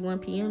 3:31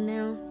 p.m.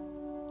 now.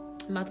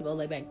 I'm about to go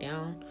lay back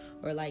down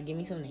or give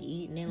me something to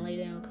eat and then lay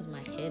down because my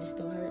head is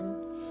still hurting.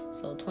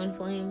 So twin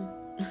flame,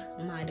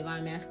 my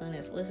divine masculine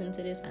that's listening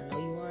to this, I know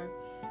you are.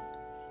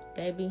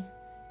 Baby,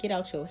 get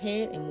out your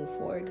head and move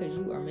forward because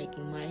you are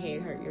making my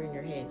head hurt. You're in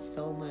your head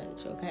so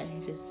much, okay?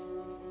 Just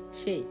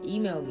shit,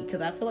 email me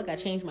because I feel like I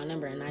changed my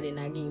number and I did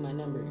not give you my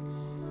number.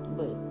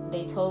 But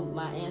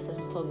my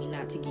ancestors told me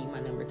not to give you my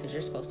number because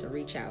you're supposed to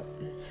reach out.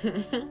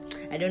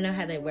 I don't know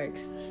how that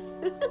works.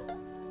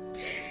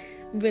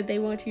 But they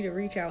want you to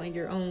reach out in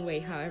your own way,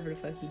 however the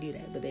fuck you do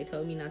that. But they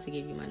told me not to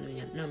give you my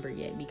number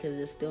yet because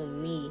it's still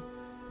me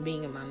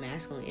being in my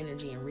masculine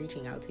energy and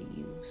reaching out to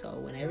you. So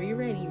whenever you're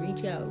ready,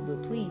 reach out.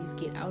 But please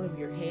get out of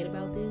your head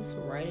about this.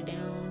 Write it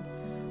down.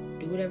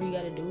 Do whatever you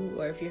gotta do.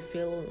 Or if you're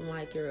feeling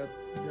like you're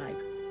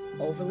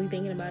overly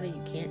thinking about it,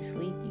 you can't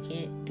sleep, you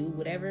can't do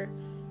whatever,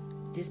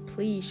 just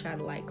please try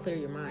to clear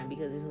your mind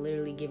because it's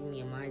literally giving me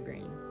a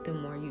migraine the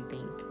more you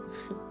think.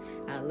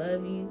 I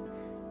love you,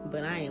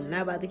 but I am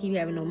not about to keep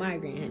having no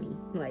migraine,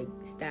 honey.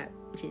 Stop.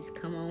 Just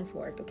come on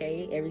forth,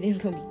 okay? Everything's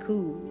gonna be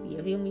cool.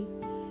 You feel me?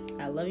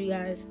 I love you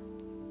guys.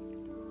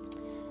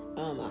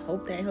 I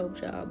hope that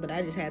helped y'all, but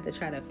I just had to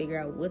try to figure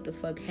out what the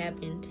fuck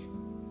happened.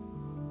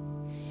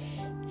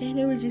 And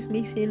it was just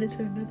me seeing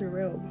into another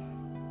realm.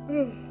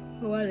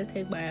 I want to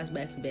take my ass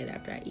back to bed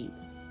after I eat.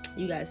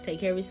 You guys take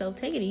care of yourself.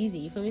 Take it easy.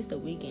 You feel me? It's the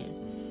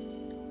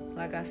weekend.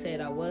 Like I said,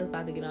 I was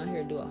about to get on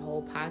here and do a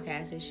whole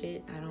podcast and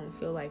shit. I don't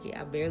feel like it.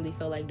 I barely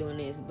feel like doing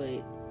this,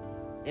 but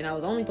And I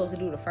was only supposed to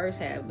do the first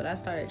half, but I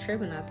started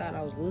tripping. I thought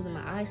I was losing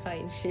my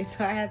eyesight and shit,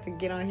 so I had to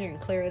get on here and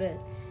clear it up.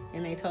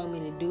 And they told me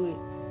to do it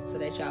so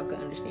that y'all could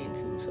understand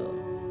too. So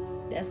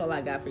that's all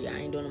I got for y'all. I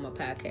ain't doing my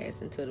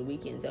podcast until the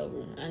weekend's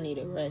over. I need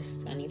a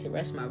rest. I need to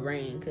rest my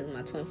brain because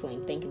my twin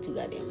flame thinking too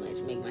goddamn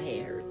much make my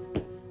head hurt.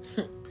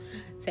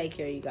 Take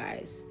care, you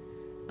guys.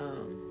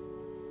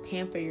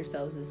 Pamper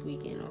yourselves this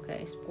weekend,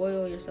 okay?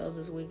 Spoil yourselves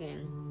this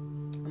weekend.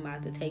 I'm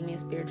about to take me a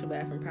spiritual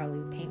bath and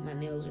probably paint my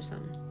nails or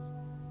something.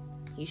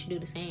 You should do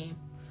the same.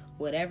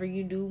 Whatever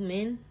you do,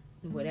 men,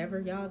 whatever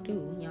y'all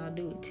do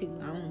it too.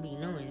 I don't be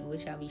knowing.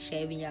 Would y'all be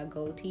shaving y'all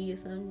goatee or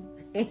something?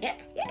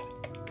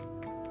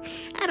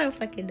 I don't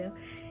fucking know.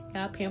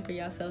 Y'all pamper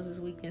yourselves this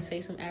weekend.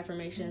 Say some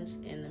affirmations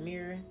in the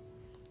mirror.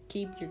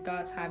 Keep your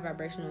thoughts high,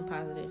 vibrational, and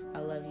positive. I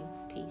love you.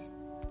 Peace.